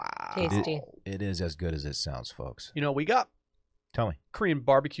skillet. Wow. Tasty. It is as good as it sounds, folks. You know, we got Tell me. Korean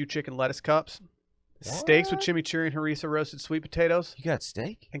barbecue chicken lettuce cups, steaks with What? chimichurri and harissa roasted sweet potatoes, You got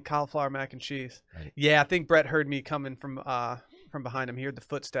steak? and cauliflower mac and cheese. Right. Yeah, I think Brett heard me coming from behind him. He heard the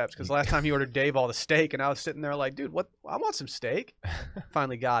footsteps because last time he ordered Dave all the steak, and I was sitting there like, dude, what? I want some steak.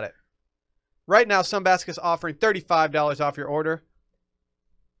 Finally got it. Right now, Sunbasket is offering $35 off your order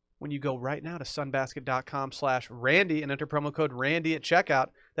when you go right now to sunbasket.com/Randy and enter promo code Randy at checkout.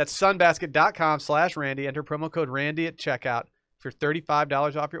 That's sunbasket.com/Randy. Enter promo code Randy at checkout for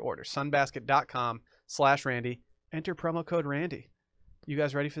 $35 off your order. Sunbasket.com/Randy. Enter promo code Randy. You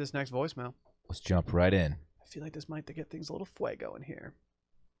guys ready for this next voicemail? Let's jump right in. I feel like this might get things a little fuego in here.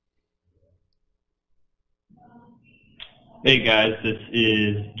 Hey guys, this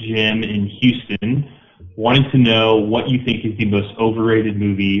is Jim in Houston. Wanting to know what you think is the most overrated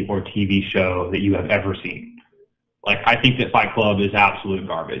movie or TV show that you have ever seen. Like, I think that Fight Club is absolute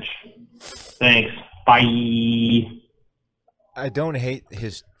garbage. Thanks. Bye. I don't hate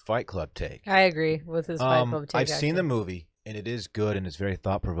his Fight Club take. I agree with his Fight Club take. I've seen the movie, and it is good, and it's very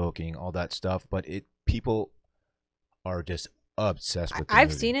thought-provoking, all that stuff, but people are just obsessed with the movie.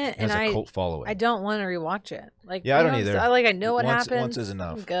 I've seen it, has and a cult following. I don't want to rewatch it. Like, yeah, I don't either. I know what happens. Once is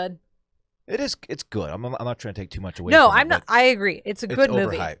enough. I'm good. It's good. I'm not trying to take too much away. No, from I'm not. I agree. It's a good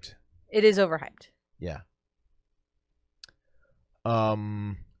movie. Overhyped. It is overhyped. Yeah.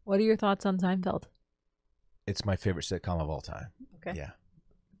 What are your thoughts on Seinfeld? It's my favorite sitcom of all time. Okay.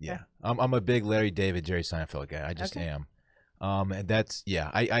 Yeah. I'm a big Larry David, Jerry Seinfeld guy. I just am. And that's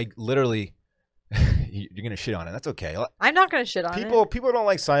I literally you're gonna shit on it. That's okay. I'm not gonna shit on it. People don't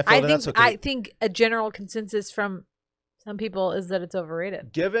like Seinfeld, and that's okay. I think a general consensus from some people is that it's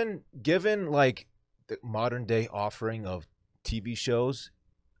overrated. Given like the modern day offering of TV shows,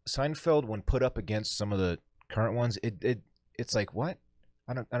 Seinfeld, when put up against some of the current ones, it's like, what?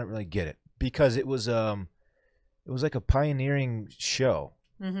 I don't really get it, because it was like a pioneering show.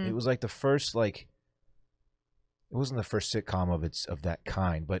 Mm-hmm. It was like the first, like, it wasn't the first sitcom of that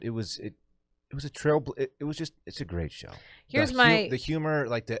kind, but it was a trail. It's a great show. Here's the humor,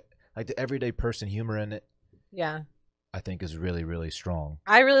 like the everyday person humor in it. Yeah, I think is really, really strong.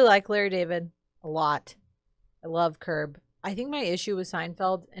 I really like Larry David a lot. I love Curb. I think my issue with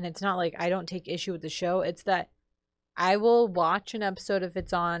Seinfeld, and it's not like I don't take issue with the show, it's that I will watch an episode if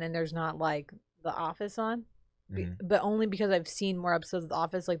it's on and there's not like The Office on, but only because I've seen more episodes of The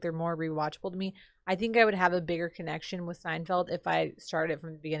Office, like they're more rewatchable to me. I think I would have a bigger connection with Seinfeld if I started it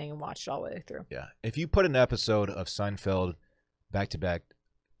from the beginning and watched it all the way through. Yeah. If you put an episode of Seinfeld back to back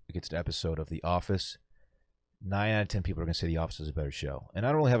against an episode of The Office, 9 out of 10 people are going to say The Office is a better show. And I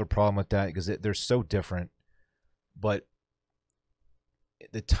don't really have a problem with that because they're so different. But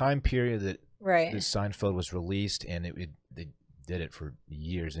the time period that Seinfeld was released, and they did it for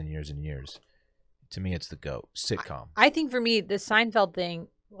years and years and years. To me, it's the GOAT sitcom. I think for me, the Seinfeld thing,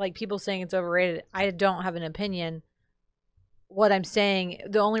 like people saying it's overrated, I don't have an opinion. What I'm saying,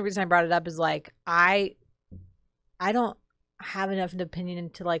 the only reason I brought it up is like I don't have enough an opinion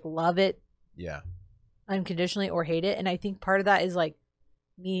to like love it, unconditionally or hate it, and I think part of that is like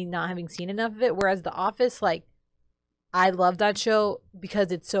me not having seen enough of it. Whereas The Office, like, I love that show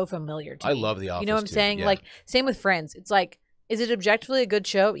because it's so familiar to me. I love The Office. You know what I'm saying? Yeah. Like, same with Friends. It's like, is it objectively a good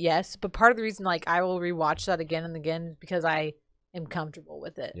show? Yes. But part of the reason, like, I will rewatch that again and again is because I am comfortable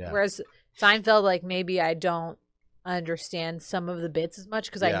with it. Yeah. Whereas Seinfeld, like, maybe I don't understand some of the bits as much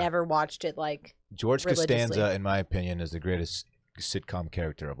because I never watched it, like, George Costanza, in my opinion, is the greatest sitcom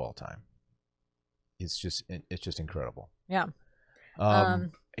character of all time. It's just incredible. Yeah.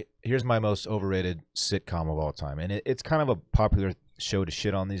 Here's my most overrated sitcom of all time, and it's kind of a popular show to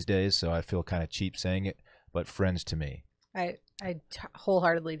shit on these days, so I feel kind of cheap saying it, but Friends to me. I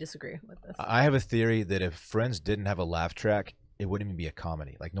wholeheartedly disagree with this. I have a theory that if Friends didn't have a laugh track, it wouldn't even be a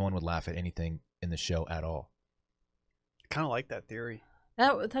comedy. Like, no one would laugh at anything in the show at all. I kind of like that theory.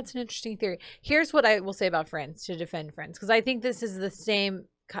 That's an interesting theory. Here's what I will say about Friends to defend Friends, because I think this is the same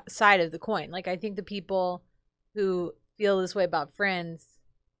side of the coin. Like, I think the people who feel this way about Friends,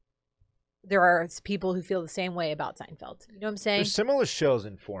 there are people who feel the same way about Seinfeld. You know what I'm saying? They're similar shows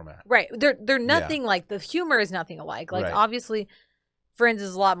in format. Right. They're nothing like, the humor is nothing alike. Like, obviously, Friends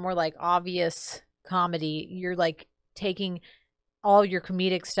is a lot more like obvious comedy. You're like taking all your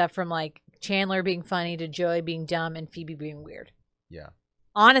comedic stuff from like Chandler being funny to Joey being dumb and Phoebe being weird. Yeah.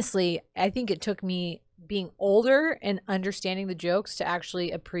 Honestly, I think it took me being older and understanding the jokes to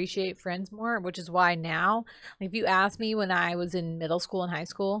actually appreciate Friends more, which is why now, like, if you ask me when I was in middle school and high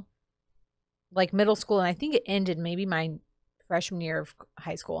school, like middle school, and I think it ended maybe my freshman year of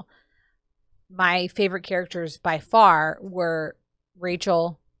high school, my favorite characters by far were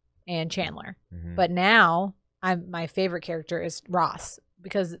Rachel and Chandler. Mm-hmm. But now my favorite character is Ross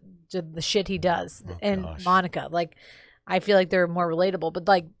because the shit he does, and Monica. Like, I feel like they're more relatable. But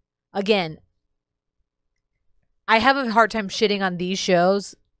like, again, I have a hard time shitting on these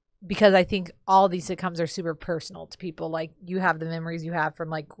shows because I think all these sitcoms are super personal to people. Like, you have the memories you have from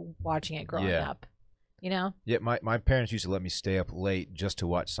like watching it growing up, you know? Yeah, my parents used to let me stay up late just to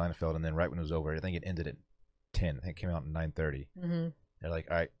watch Seinfeld, and then right when it was over, I think it ended at 10. I think it came out at 9:30. Mm-hmm. They're like,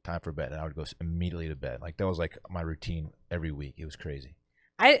 all right, time for bed. And I would go immediately to bed. Like, that was like my routine every week. It was crazy.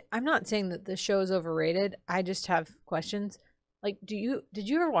 I'm not saying that the show is overrated. I just have questions. Like, did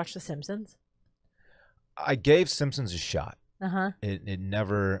you ever watch The Simpsons? I gave Simpsons a shot. Uh-huh. It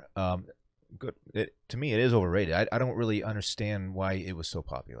never good. To me, it is overrated. I don't really understand why it was so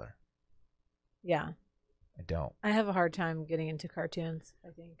popular. Yeah. I don't. I have a hard time getting into cartoons,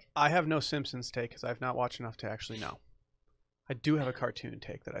 I think. I have no Simpsons take because I've not watched enough to actually know. I do have a cartoon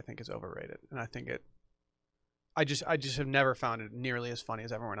take that I think is overrated, and I think I just have never found it nearly as funny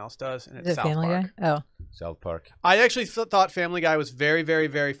as everyone else does, and it's Is it South Family Park. Guy? Oh, South Park. I actually thought Family Guy was very, very,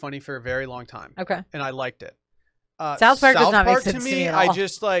 very funny for a very long time, okay. and I liked it. South Park does not make Park, sense to to me me, at I all.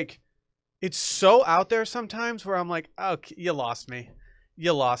 just like it's so out there sometimes where I'm like, oh, you lost me.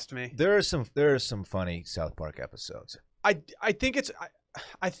 You lost me. There are some funny South Park episodes. I think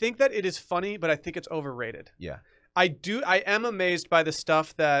I think that it is funny, but I think it's overrated. Yeah. I am amazed by the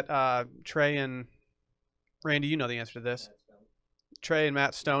stuff that Trey and Randy, you know the answer to this. Trey and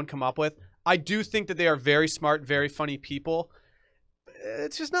Matt Stone come up with. I do think that they are very smart, very funny people.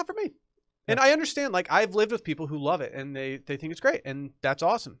 It's just not for me. And I understand, like, I've lived with people who love it and they think it's great, and that's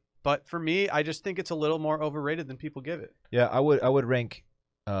awesome. But for me, I just think it's a little more overrated than people give it. Yeah, I would rank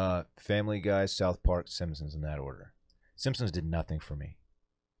Family Guy, South Park, Simpsons in that order. Simpsons did nothing for me.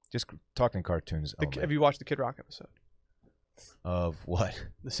 Just talking cartoons. Have you watched the Kid Rock episode? Of what?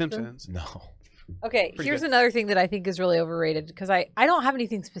 The Simpsons. No. Okay, Pretty here's good. another thing that I think is really overrated because I don't have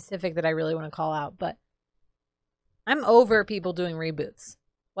anything specific that I really want to call out, but I'm over people doing reboots.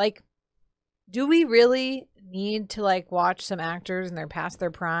 Like, do we really need to like watch some actors and they're past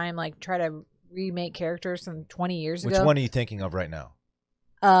their prime, like try to remake characters from 20 years ago? Which one are you thinking of right now?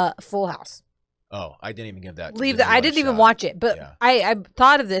 Full House. Oh, I didn't even give that. Leave that. I didn't even watch it, but Yeah. I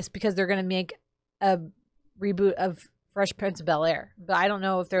thought of this because they're gonna make a reboot of Fresh Prince of Bel-Air, but I don't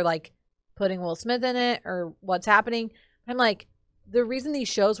know if they're like putting Will Smith in it or what's happening. I'm like, the reason these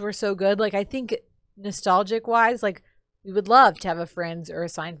shows were so good, like I think nostalgic wise, like we would love to have a Friends or a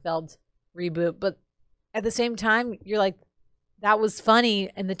Seinfeld reboot, but at the same time, you're like, that was funny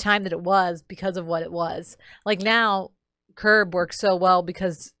in the time that it was because of what it was. Like now, Curb works so well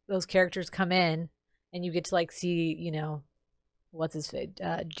because those characters come in and you get to like see, you know, what's his face,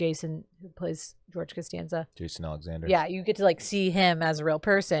 Jason, who plays George Costanza. Jason Alexander. Yeah, you get to like see him as a real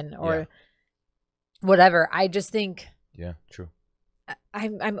person or Yeah. whatever. I just think Yeah, true.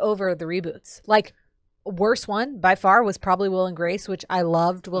 I'm over the reboots. Like, worst one by far was probably Will and Grace, which I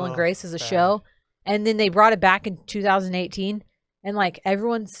loved Will and Grace as a bad. show. And then they brought it back in 2018 and like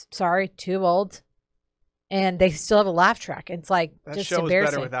everyone's too old. And they still have a laugh track. It's like That just show is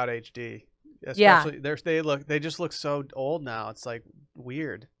embarrassing. better without HD. Yeah. Especially they just look so old now. It's like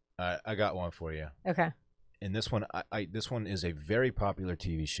weird. I got one for you. Okay. And this one, this one is a very popular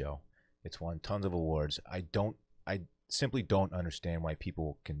TV show. It's won tons of awards. I simply don't understand why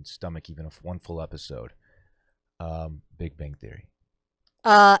people can stomach even one full episode. Big Bang Theory.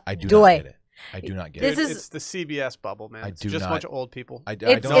 I do not get it. I do not get This it. is- It's the CBS bubble, man. I It's do just a not- bunch of old people. I It's-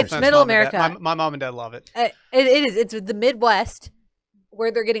 don't it's understand. middle Mom and Dad- America. My mom and dad love it. It is. It's the Midwest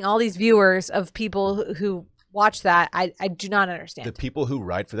where they're getting all these viewers of people who watch that. I do not understand. The people who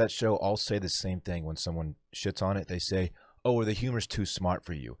write for that show all say the same thing when someone shits on it. They say, "Oh, well, the humor's too smart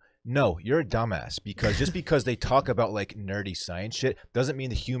for you." No, you're a dumbass because just because they talk about like nerdy science shit doesn't mean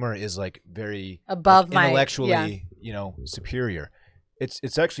the humor is like very Above like, my- intellectually, superior.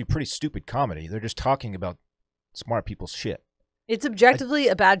 It's actually pretty stupid comedy. They're just talking about smart people's shit. It's objectively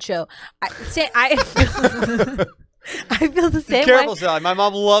a bad show. I feel the same Be careful, way. Sally. My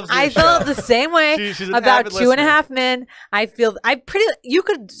mom loves this I show. felt the same way She's an about avid 2.5 Men. You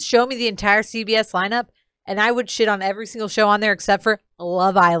could show me the entire CBS lineup and I would shit on every single show on there except for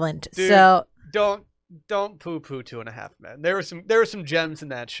Love Island. Dude, So don't poo-poo 2.5 Men. There were some gems in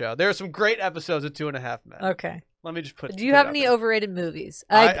that show. There were some great episodes of 2.5 Men. okay. Let me just put. Do you put it have out any there. overrated movies?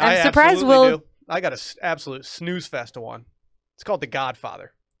 I I'm surprised absolutely Will. do. I got an absolute snooze fest of one. It's called The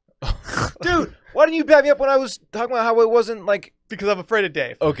Godfather. Dude, Why didn't you back me up when I was talking about how it wasn't like because I'm afraid of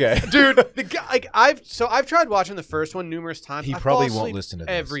Dave. okay? Dude, the guy, like I've tried watching the first one numerous times. He I probably fall won't asleep listen to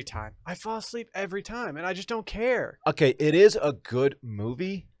this. every time. I fall asleep every time, and I just don't care. Okay, it is a good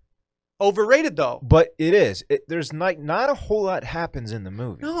movie, Overrated though. but it is. There's not a whole lot happens in the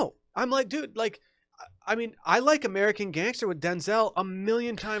movie. No, I'm like, dude, like, I mean, I like American Gangster with Denzel a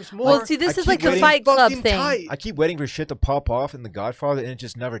million times more. Well, see, this I is like keep the waiting Fight Club fucking thing. tight. I keep waiting for shit to pop off in The Godfather, and it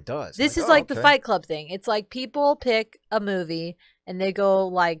just never does. This I'm is oh, like the okay. Fight Club thing. It's like people pick a movie and they go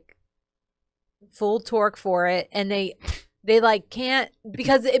like full torque for it, and they like can't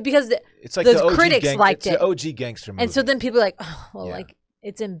because It's like the the OG critics liked it's it. the OG gangster movie. and so then people are like, oh, well, Yeah. like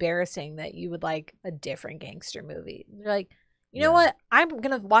it's embarrassing that you would like a different gangster movie. They're like, you know Yeah. what? I'm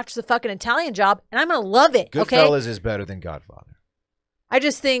gonna watch the fucking Italian Job and I'm gonna love it. Okay, Goodfellas is better than Godfather. I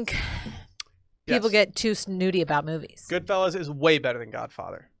just think people Yes. get too snooty about movies. Goodfellas is way better than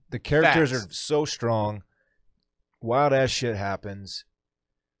Godfather. The characters Facts. are so strong. Wild ass shit happens.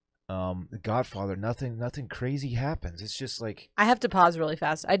 The Godfather, nothing crazy happens. It's just like I have to pause really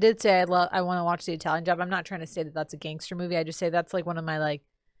fast. I did say I want to watch the Italian Job. I'm not trying to say that that's a gangster movie. I just say that's like one of my like,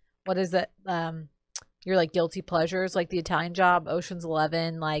 what is it? your like guilty pleasures, like The Italian Job, Ocean's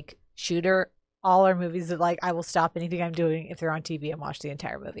 11, like Shooter, all are movies that like I will stop anything I'm doing if they're on TV and watch the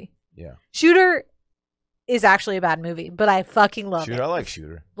entire movie. Yeah. Shooter is actually a bad movie, but I fucking love it. Shooter, I like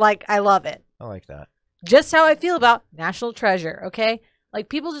Shooter. Like, I love it. I like that. Just how I feel about National Treasure, okay? Like,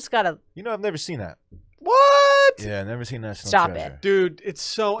 people just gotta... You know, I've never seen that. What? Yeah, I've never seen National Stop Treasure. it. Dude, it's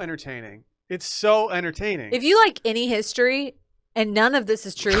so entertaining. It's so entertaining. If you like any history, and none of this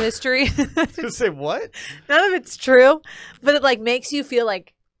is true history... Say what? None of it's true, but it, like, makes you feel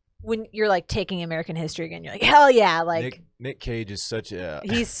like when you're, like, taking American history again, you're like, hell yeah, like... Nick Cage is such a...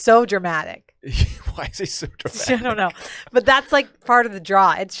 He's so dramatic. Why is he so dramatic? I don't know. But that's, like, part of the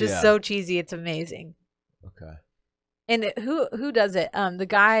draw. It's just Yeah. so cheesy. It's amazing. Okay. And who does it? The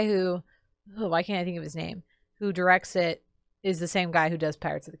guy who... Oh, why can't I think of his name? Who directs it is the same guy who does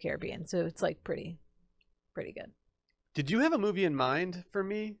Pirates of the Caribbean. So it's, like, pretty good. Did you have a movie in mind for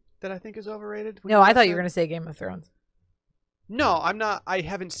me that I think is overrated? No, I thought you were going to say Game of Thrones. No, I'm not. I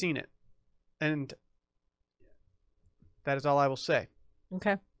haven't seen it. And that is all I will say.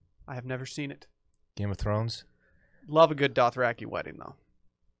 Okay. I have never seen it. Game of Thrones? Love a good Dothraki wedding, though.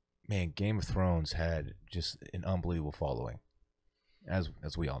 Man, Game of Thrones had just an unbelievable following, as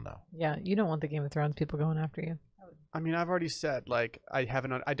we all know. Yeah, you don't want the Game of Thrones people going after you. I mean, I've already said like I've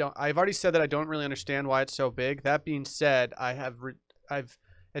already said that I don't really understand why it's so big. That being said, I've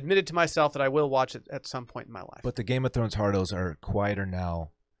admitted to myself that I will watch it at some point in my life. But the Game of Thrones hardos are quieter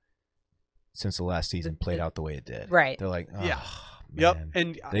now since the last season played out the way it did. Right. They're like, oh, Yeah. man. Yep.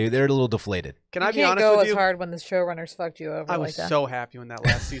 And They're a little deflated. can You I be can't honest go with as you? hard when the showrunners fucked you over I like was that. so happy when that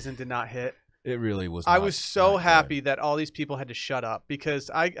last season did not hit. It really was. I not- was so not happy good. that all these people had to shut up because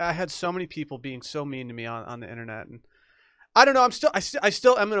I had so many people being so mean to me on the internet, and I don't know. I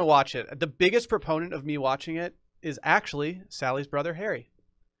still am gonna watch it. The biggest proponent of me watching it is actually Sally's brother Harry.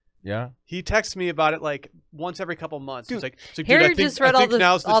 Yeah. He texts me about it like once every couple months. Dude, He's like, Harry dude, just read I think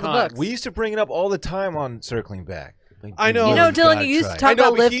now's all the time. books. We used to bring it up all the time on Circling Back. Like, I dude, know. You know, you've Dillon, gotta you used try to it. talk I know,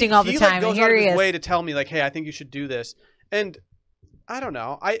 about but lifting all the he time, like and goes here out of he his is. way to tell me like, hey, I think you should do this, and I don't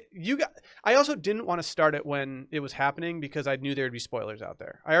know. I also didn't want to start it when it was happening because I knew there'd be spoilers out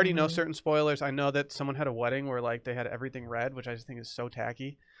there. I already know certain spoilers. I know that someone had a wedding where like they had everything red, which I just think is so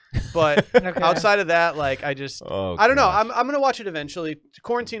tacky. But Okay. outside of that, like I don't know. gosh. I'm gonna watch it eventually.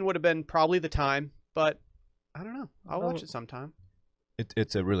 Quarantine would have been probably the time, but I don't know. I'll watch it sometime.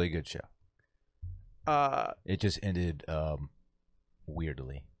 It's a really good show. Uh, It just ended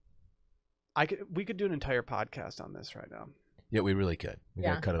weirdly. we could do an entire podcast on this right now. Yeah, we really could. We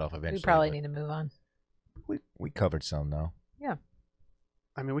Yeah. gotta cut it off eventually. We probably but need to move on. We covered some though.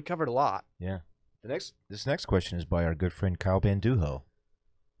 I mean, we covered a lot. Yeah. This next question is by our good friend Kyle Banduho,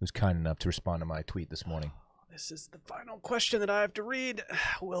 who's kind enough to respond to my tweet this morning. This is the final question that I have to read.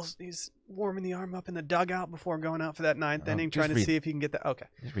 He's warming the arm up in the dugout before going out for that ninth inning, just trying to read- see if he can get that. Okay.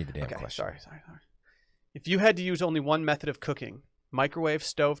 Just read the damn Okay. question. Sorry. If you had to use only one method of cooking, microwave,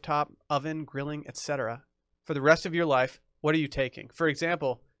 stovetop, oven, grilling, etc., for the rest of your life, what are you taking? For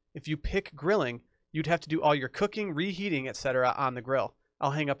example, if you pick grilling, you'd have to do all your cooking, reheating, etc. on the grill.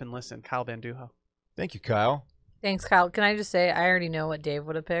 I'll hang up and listen. Kyle Banduho. Thank you, Kyle. Thanks, Kyle. Can I just say, I already know what Dave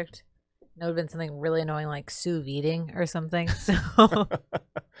would have picked. It would have been something really annoying like sous videing or something. So,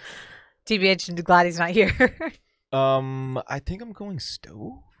 TBH, and glad he's not here. I think I'm going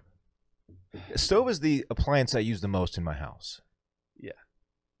stove. Stove is the appliance I use the most in my house. Yeah.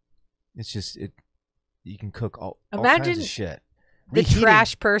 It's just you can cook all Imagine kinds of shit. The Reheating-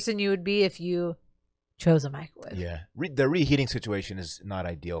 trash person you would be if you chose a microwave. Yeah. The reheating situation is not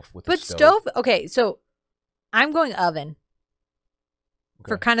ideal with the But stove. okay, so I'm going oven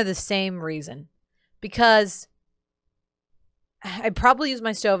for Okay. kind of the same reason. Because I probably use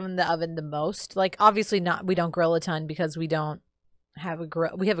my stove in the oven the most. Like, obviously we don't grill a ton because we don't have a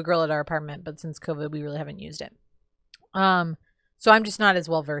grill. We have a grill at our apartment, but since COVID, we really haven't used it. So I'm just not as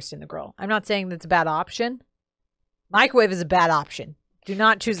well versed in the grill. I'm not saying that's a bad option. Microwave is a bad option. Do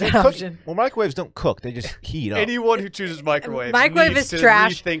not choose that option. Well, microwaves don't cook; they just heat up. Anyone who chooses microwave Microwave needs is to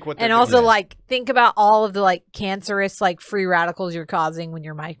trash, rethink what they're And doing. also, Yeah. like, think about all of the like cancerous, like free radicals you're causing when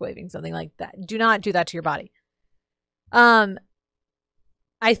you're microwaving something like that. Do not do that to your body.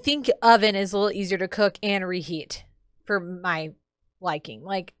 I think oven is a little easier to cook and reheat for my liking.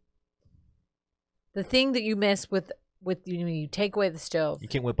 Like, the thing that you miss with when you take away the stove. You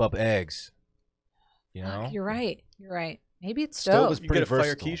can't whip up eggs. You know, Fuck, you're right. You're right. Maybe it's Stove stove. is you pretty get a fire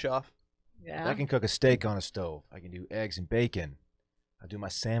versatile. quiche off. Yeah. I can cook a steak on a stove. I can do eggs and bacon. I do my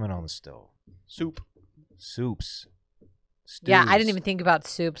salmon on the stove. Soup. Soups. Yeah, I Stews. didn't even think about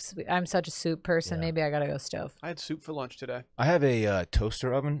soups. I'm such a soup person. Yeah. Maybe I gotta go stove. I had soup for lunch today. I have a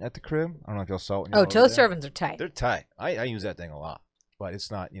toaster oven at the crib. I don't know if y'all saw it. when Oh, y'all were toaster there. ovens are tight. They're tight. I use that thing a lot, but it's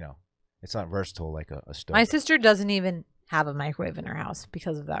not, it's not versatile like a stove. My sister doesn't even have a microwave in her house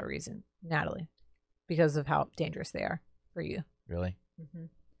because of that reason, Natalie, because of how dangerous they are for you. Really? Hmm.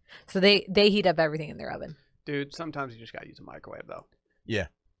 So they heat up everything in their oven. Dude, sometimes you just gotta use a microwave though. Yeah.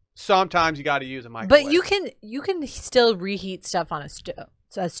 Sometimes you gotta use a microwave. But you can still reheat stuff on a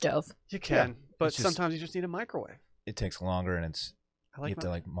stove. You can, Yeah, but it's just- sometimes you just need a microwave. It takes longer, and I like you have to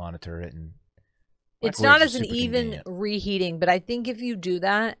like monitor it, and It's microwaves not are as an super even convenient. reheating, but I think if you do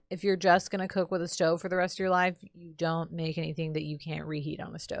that, if you're just gonna cook with a stove for the rest of your life, you don't make anything that you can't reheat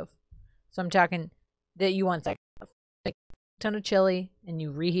on the stove. So I'm talking that you want like a ton of chili and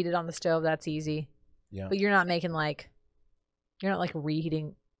you reheat it on the stove. That's easy, Yeah. but you're not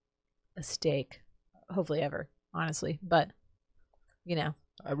reheating a steak, hopefully ever, honestly. But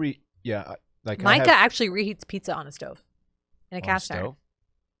Like Micah I have, actually reheats pizza on a stove, in a on cast iron. stove?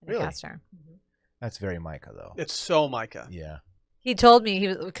 In a Really? cast iron. Mhm. That's very Micah though. It's so Micah. Yeah. He told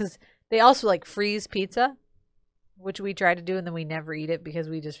me because they also like freeze pizza, which we try to do, and then we never eat it because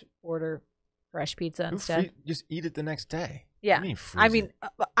we just order fresh pizza instead. Just eat it the next day. Yeah. What do you mean I freeze mean,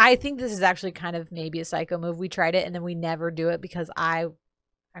 it? I think this is actually kind of maybe a psycho move. We tried it and then we never do it because I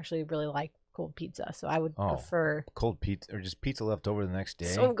actually really like cold pizza, so I would prefer. Cold pizza or just pizza left over the next day.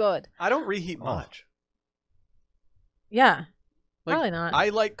 So good. I don't reheat Oh. much. Yeah. Like, Probably not. I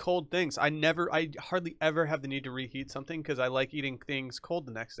like cold things. I hardly ever have the need to reheat something because I like eating things cold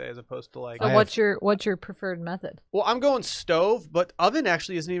the next day as opposed to like. So I what's your preferred method? Well, I'm going stove, but oven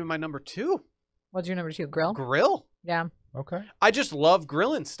actually isn't even my number 2. What's your number 2? Grill? Grill. Yeah. Okay. I just love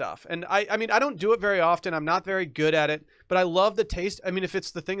grilling stuff. And I mean, I don't do it very often. I'm not very good at it, but I love the taste. I mean, if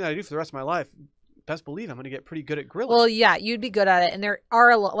it's the thing that I do for the rest of my life, best believe I'm going to get pretty good at grilling. Well, yeah, you'd be good at it, and there are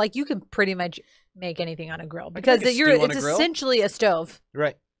a lot, like you can pretty much make anything on a grill can because make a stew on it's a grill. essentially a stove.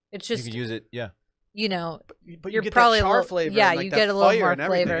 Right. It's You just could use it. Yeah. But you're you get probably that a char little- flavor. yeah, and, like, you that get a little fire more and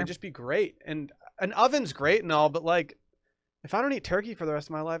everything. flavor. It'd just be great. And an oven's great and all, but like, if I don't eat turkey for the rest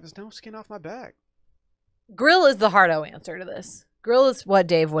of my life, there's no skin off my back. grill is the hard-o answer to this. Grill is what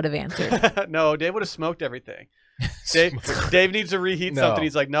Dave would have answered. No, Dave would have smoked everything. Dave needs to reheat No. something.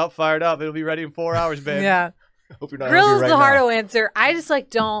 He's like, nope, fired up. It'll be ready in 4 hours, babe. Yeah, Hope you're not grill hungry is right the now. hard-o answer. I just like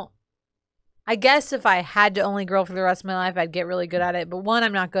don't. I guess if I had to only grill for the rest of my life, I'd get really good at it. But one,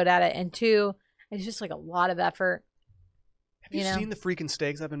 I'm not good at it, and two, it's just like a lot of effort. Have you seen the freaking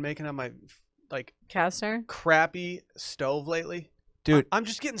steaks I've been making on my like Cast iron? crappy stove lately? Dude, I'm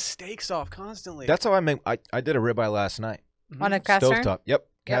just getting steaks off constantly. that's how I make. I did a ribeye last night. Mhm. On a cast iron? Stovetop. Yep.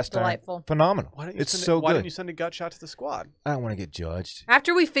 Cast iron. delightful. Phenomenal. Why don't you It's send so Why good. didn't you send a gut shot to the squad? I don't want to get judged.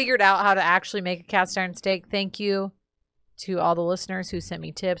 After we figured out how to actually make a cast iron steak, thank you to all the listeners who sent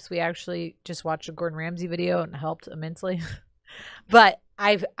me tips. We actually just watched a Gordon Ramsay video and it helped immensely. But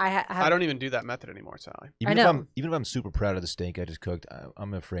I don't even do that method anymore, Sally. Even I if know. even if I'm super proud of the steak I just cooked,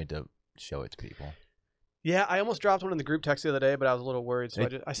 I'm afraid to show it to people. Yeah, I almost dropped one in the group text the other day, but I was a little worried, so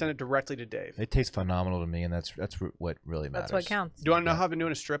It- I sent it directly to Dave. It tastes phenomenal to me, and that's what really matters. that's what counts. Do you want to know how I've been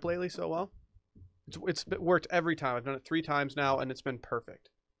doing a strip lately so well? It's worked every time. I've done it 3 times now, and it's been perfect.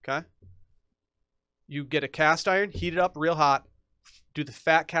 Okay? You get a cast iron, heat it up real hot, do the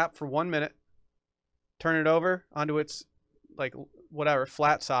fat cap for 1 minute, turn it over onto its, like, whatever,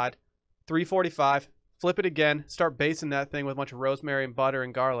 flat side, 345, flip it again, start basting that thing with a bunch of rosemary and butter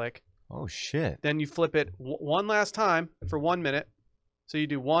and garlic. Oh shit! Then you flip it one last time for 1 minute. So you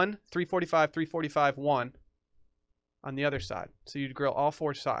do 1, 345, 345, 1 on the other side. So you grill all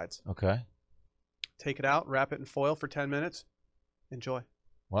 4 sides. Okay. Take it out, wrap it in foil for 10 minutes. Enjoy.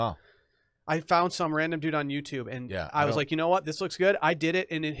 Wow. I found some random dude on YouTube, and Yeah, I was don't- like, you know what? This looks good. I did it,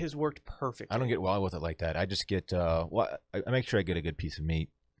 and it has worked perfect. I don't get wild with it like that. I just get I make sure I get a good piece of meat,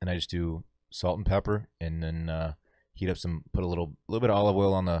 and I just do salt and pepper, and then heat up put a little bit of olive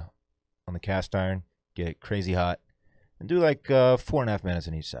oil on the cast iron, get it crazy hot, and do like 4.5 minutes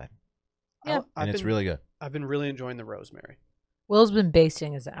on each side, Yeah. and it's really good. I've been really enjoying the rosemary. Will's been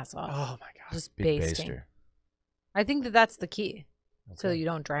basting his ass off. Oh my god. Just Big basting. baster. I think that's the key. So Okay. you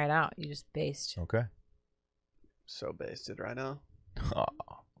don't dry it out. You just baste. Okay. So basted right now.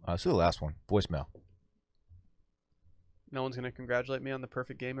 So the last one, voicemail. No one's gonna congratulate me on the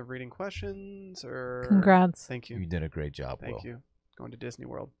perfect game of reading questions, or Congrats. Thank you. You did a great job, Will. Thank you. Going to Disney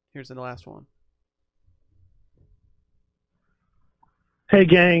World. Here's the last one. Hey,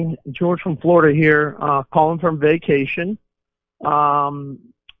 gang. George from Florida here, calling from vacation.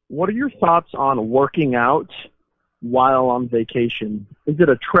 What are your thoughts on working out while on vacation? Is it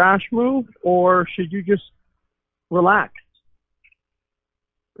a trash move, or should you just relax?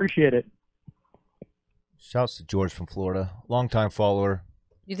 Appreciate it. Shouts to George from Florida, longtime follower.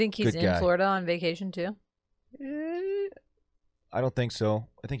 You think he's Good in guy. Florida on vacation too? I don't think so.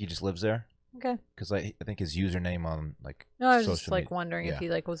 I think he just lives there Okay. because I think his username on like No, I was social just like media- wondering if yeah. he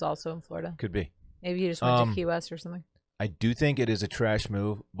like was also in Florida. Could be. Maybe he just went to Key West or something. I do think it is a trash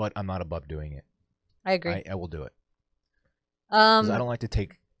move, but I'm not above doing it. I agree. I will do it. 'Cause I Um, don't like to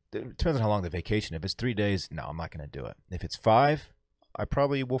take. It depends on how long the vacation. If it's 3 days, no, I'm not going to do it. If it's 5, I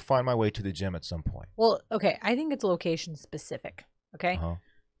probably will find my way to the gym at some point. well, okay. I think it's location specific. Okay. Uh-huh.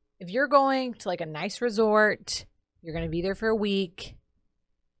 If you're going to like a nice resort, you're going to be there for a week.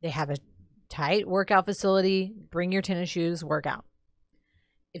 They have a tight workout facility. Bring your tennis shoes, work out.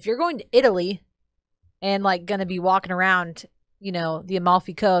 If you're going to Italy and like going to be walking around, you know, the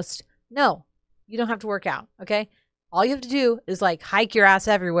Amalfi Coast, no, you don't have to work out. Okay. All you have to do is like hike your ass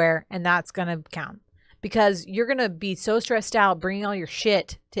everywhere, and that's going to count because you're going to be so stressed out bringing all your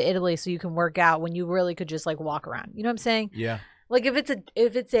shit to Italy so you can work out when you really could just like walk around. You know what I'm saying? Yeah. Like if it's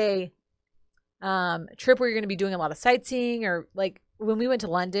a trip where you're going to be doing a lot of sightseeing, or like when we went to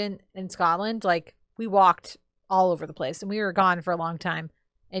London and Scotland, like we walked all over the place and we were gone for a long time.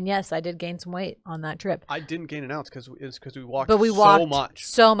 And yes, I did gain some weight on that trip. I didn't gain an ounce because we walked But we walked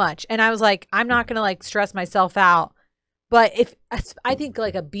so much. And I was like, I'm not going to like stress myself out. But if I think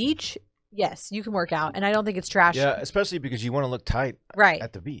like a beach, yes, you can work out. And I don't think it's trash. Yeah, especially because you want to look tight Right.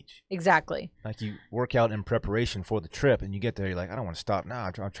 at the beach. Exactly. Like you work out in preparation for the trip, and you get there, you're like, I don't want to stop now.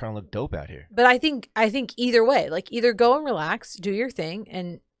 I'm trying to look dope out here. But I think either way, like either go and relax, do your thing,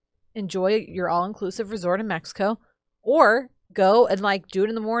 and enjoy your all-inclusive resort in Mexico, or go and like do it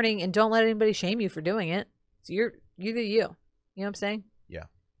in the morning and don't let anybody shame you for doing it. So you do you. You know what I'm saying? Yeah.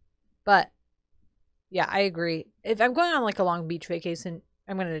 But yeah, I agree. If I'm going on like a long beach vacation,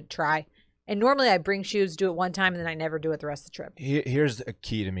 I'm going to try. And normally I bring shoes, do it one time, and then I never do it the rest of the trip. Here's a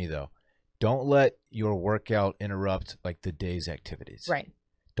key to me, though. Don't let your workout interrupt like the day's activities. Right.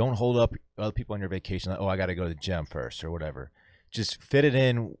 Don't hold up other people on your vacation. Like, oh, I got to go to the gym first or whatever. Just fit it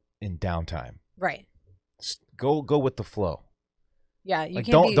in downtime. Right. Go with the flow. Yeah, you Like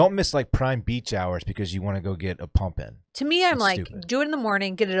can't don't miss like prime beach hours because you want to go get a pump in. To me, I'm That's like, stupid. do it in the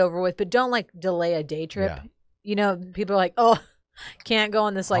morning, get it over with, but don't like delay a day trip. Yeah. You know, people are like, oh, can't go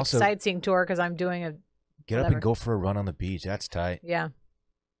on this like Also, sightseeing tour because I'm doing a Get up whatever. and go for a run on the beach. That's tight. Yeah.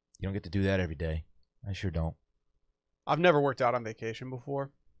 You don't get to do that every day. I sure don't. I've never worked out on vacation before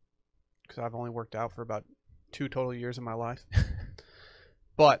because I've only worked out for about 2 total years of my life.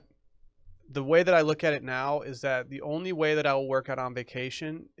 But the way that I look at it now is that the only way that I will work out on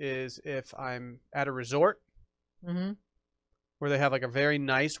vacation is if I'm at a resort Mm-hmm. where they have like a very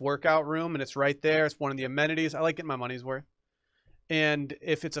nice workout room and it's right there. It's one of the amenities. I like getting my money's worth. And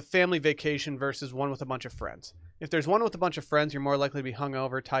if it's a family vacation versus one with a bunch of friends. If there's one with a bunch of friends, you're more likely to be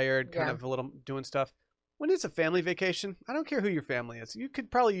hungover, tired, kind Yeah. of a little doing stuff. When it's a family vacation, I don't care who your family is. You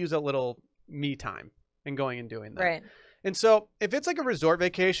could probably use a little me time and going and doing that. Right. And so if it's like a resort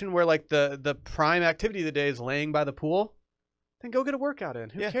vacation where like the prime activity of the day is laying by the pool, then go get a workout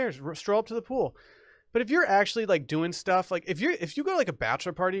in. Who cares? Stroll up to the pool. But if you're actually like doing stuff, like if you go to like a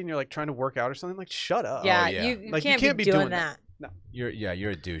bachelor party and you're like trying to work out or something, like shut up. Yeah, yeah. You, Like, can't be doing that. No. You're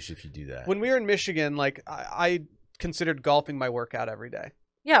a douche if you do that. When we were in Michigan, like I considered golfing my workout every day.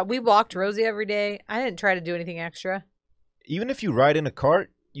 Yeah, we walked Rosie every day. I didn't try to do anything extra. Even if you ride in a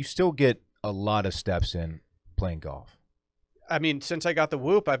cart, you still get a lot of steps in playing golf. I mean, since I got the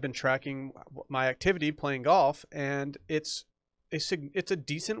Whoop, I've been tracking my activity playing golf, and it's a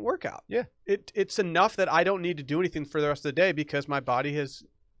decent workout. Yeah. It's enough that I don't need to do anything for the rest of the day because my body has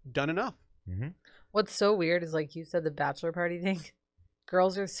done enough. Mm-hmm. What's so weird is like you said the bachelor party thing.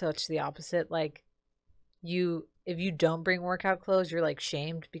 Girls are such the opposite. Like if you don't bring workout clothes, you're like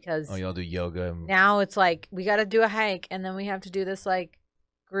shamed because Oh, y'all do yoga. And, now it's like we got to do a hike and then we have to do this like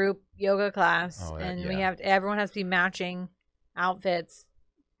group yoga class Oh, and yeah. everyone has to be matching outfits.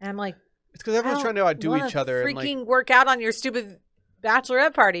 And I'm like, It's because everyone's trying to outdo each other. And freaking like, work out on your stupid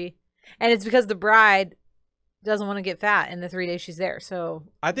bachelorette party. And it's because the bride doesn't want to get fat in the 3 days she's there. So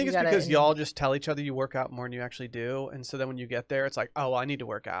I think you it's gotta- because y'all just tell each other you work out more than you actually do, and so then when you get there, it's like, oh, I need to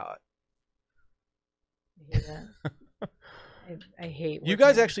work out. I hate that. I hate You working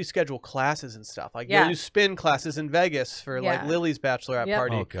guys out. actually schedule classes and stuff. Like Yeah. you'll do spin classes in Vegas for like Yeah. Lily's bachelorette Yep.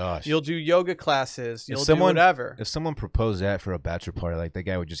 party. oh gosh. You'll do yoga classes. You'll do someone- whatever. If someone proposed that for a bachelor party, like that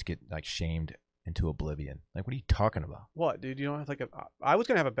guy would just get like shamed into oblivion. Like, what are you talking about? What, dude? You don't have like I was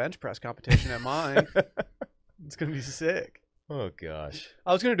gonna have a bench press competition at mine. It's gonna be sick. Oh gosh.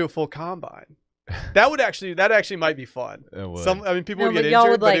 I was gonna do a full combine. That actually might be fun. It would. I mean, people No, would but get y'all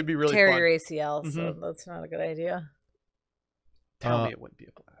injured, would but like it'd be really tear fun. your ACL, so Mhm. that's not a good idea. Tell me it wouldn't be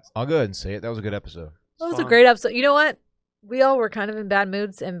a blast. I'll go ahead and say it. That was a good episode. That was fun. a great episode. You know what? We all were kind of in bad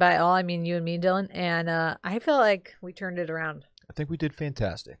moods, and by all I mean you and me, Dillon. And I feel like we turned it around. I think we did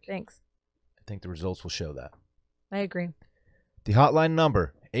fantastic. Thanks. I think the results will show that. I agree. The hotline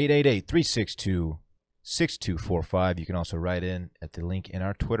number, 888-362-6245. You can also write in at the link in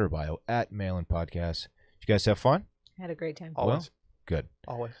our Twitter bio, @MailinPodcast. Did you guys have fun? I had a great time. Always. Well, good.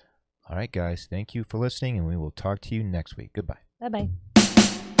 Always. All right, guys. Thank you for listening, and we will talk to you next week. Goodbye. Bye-bye.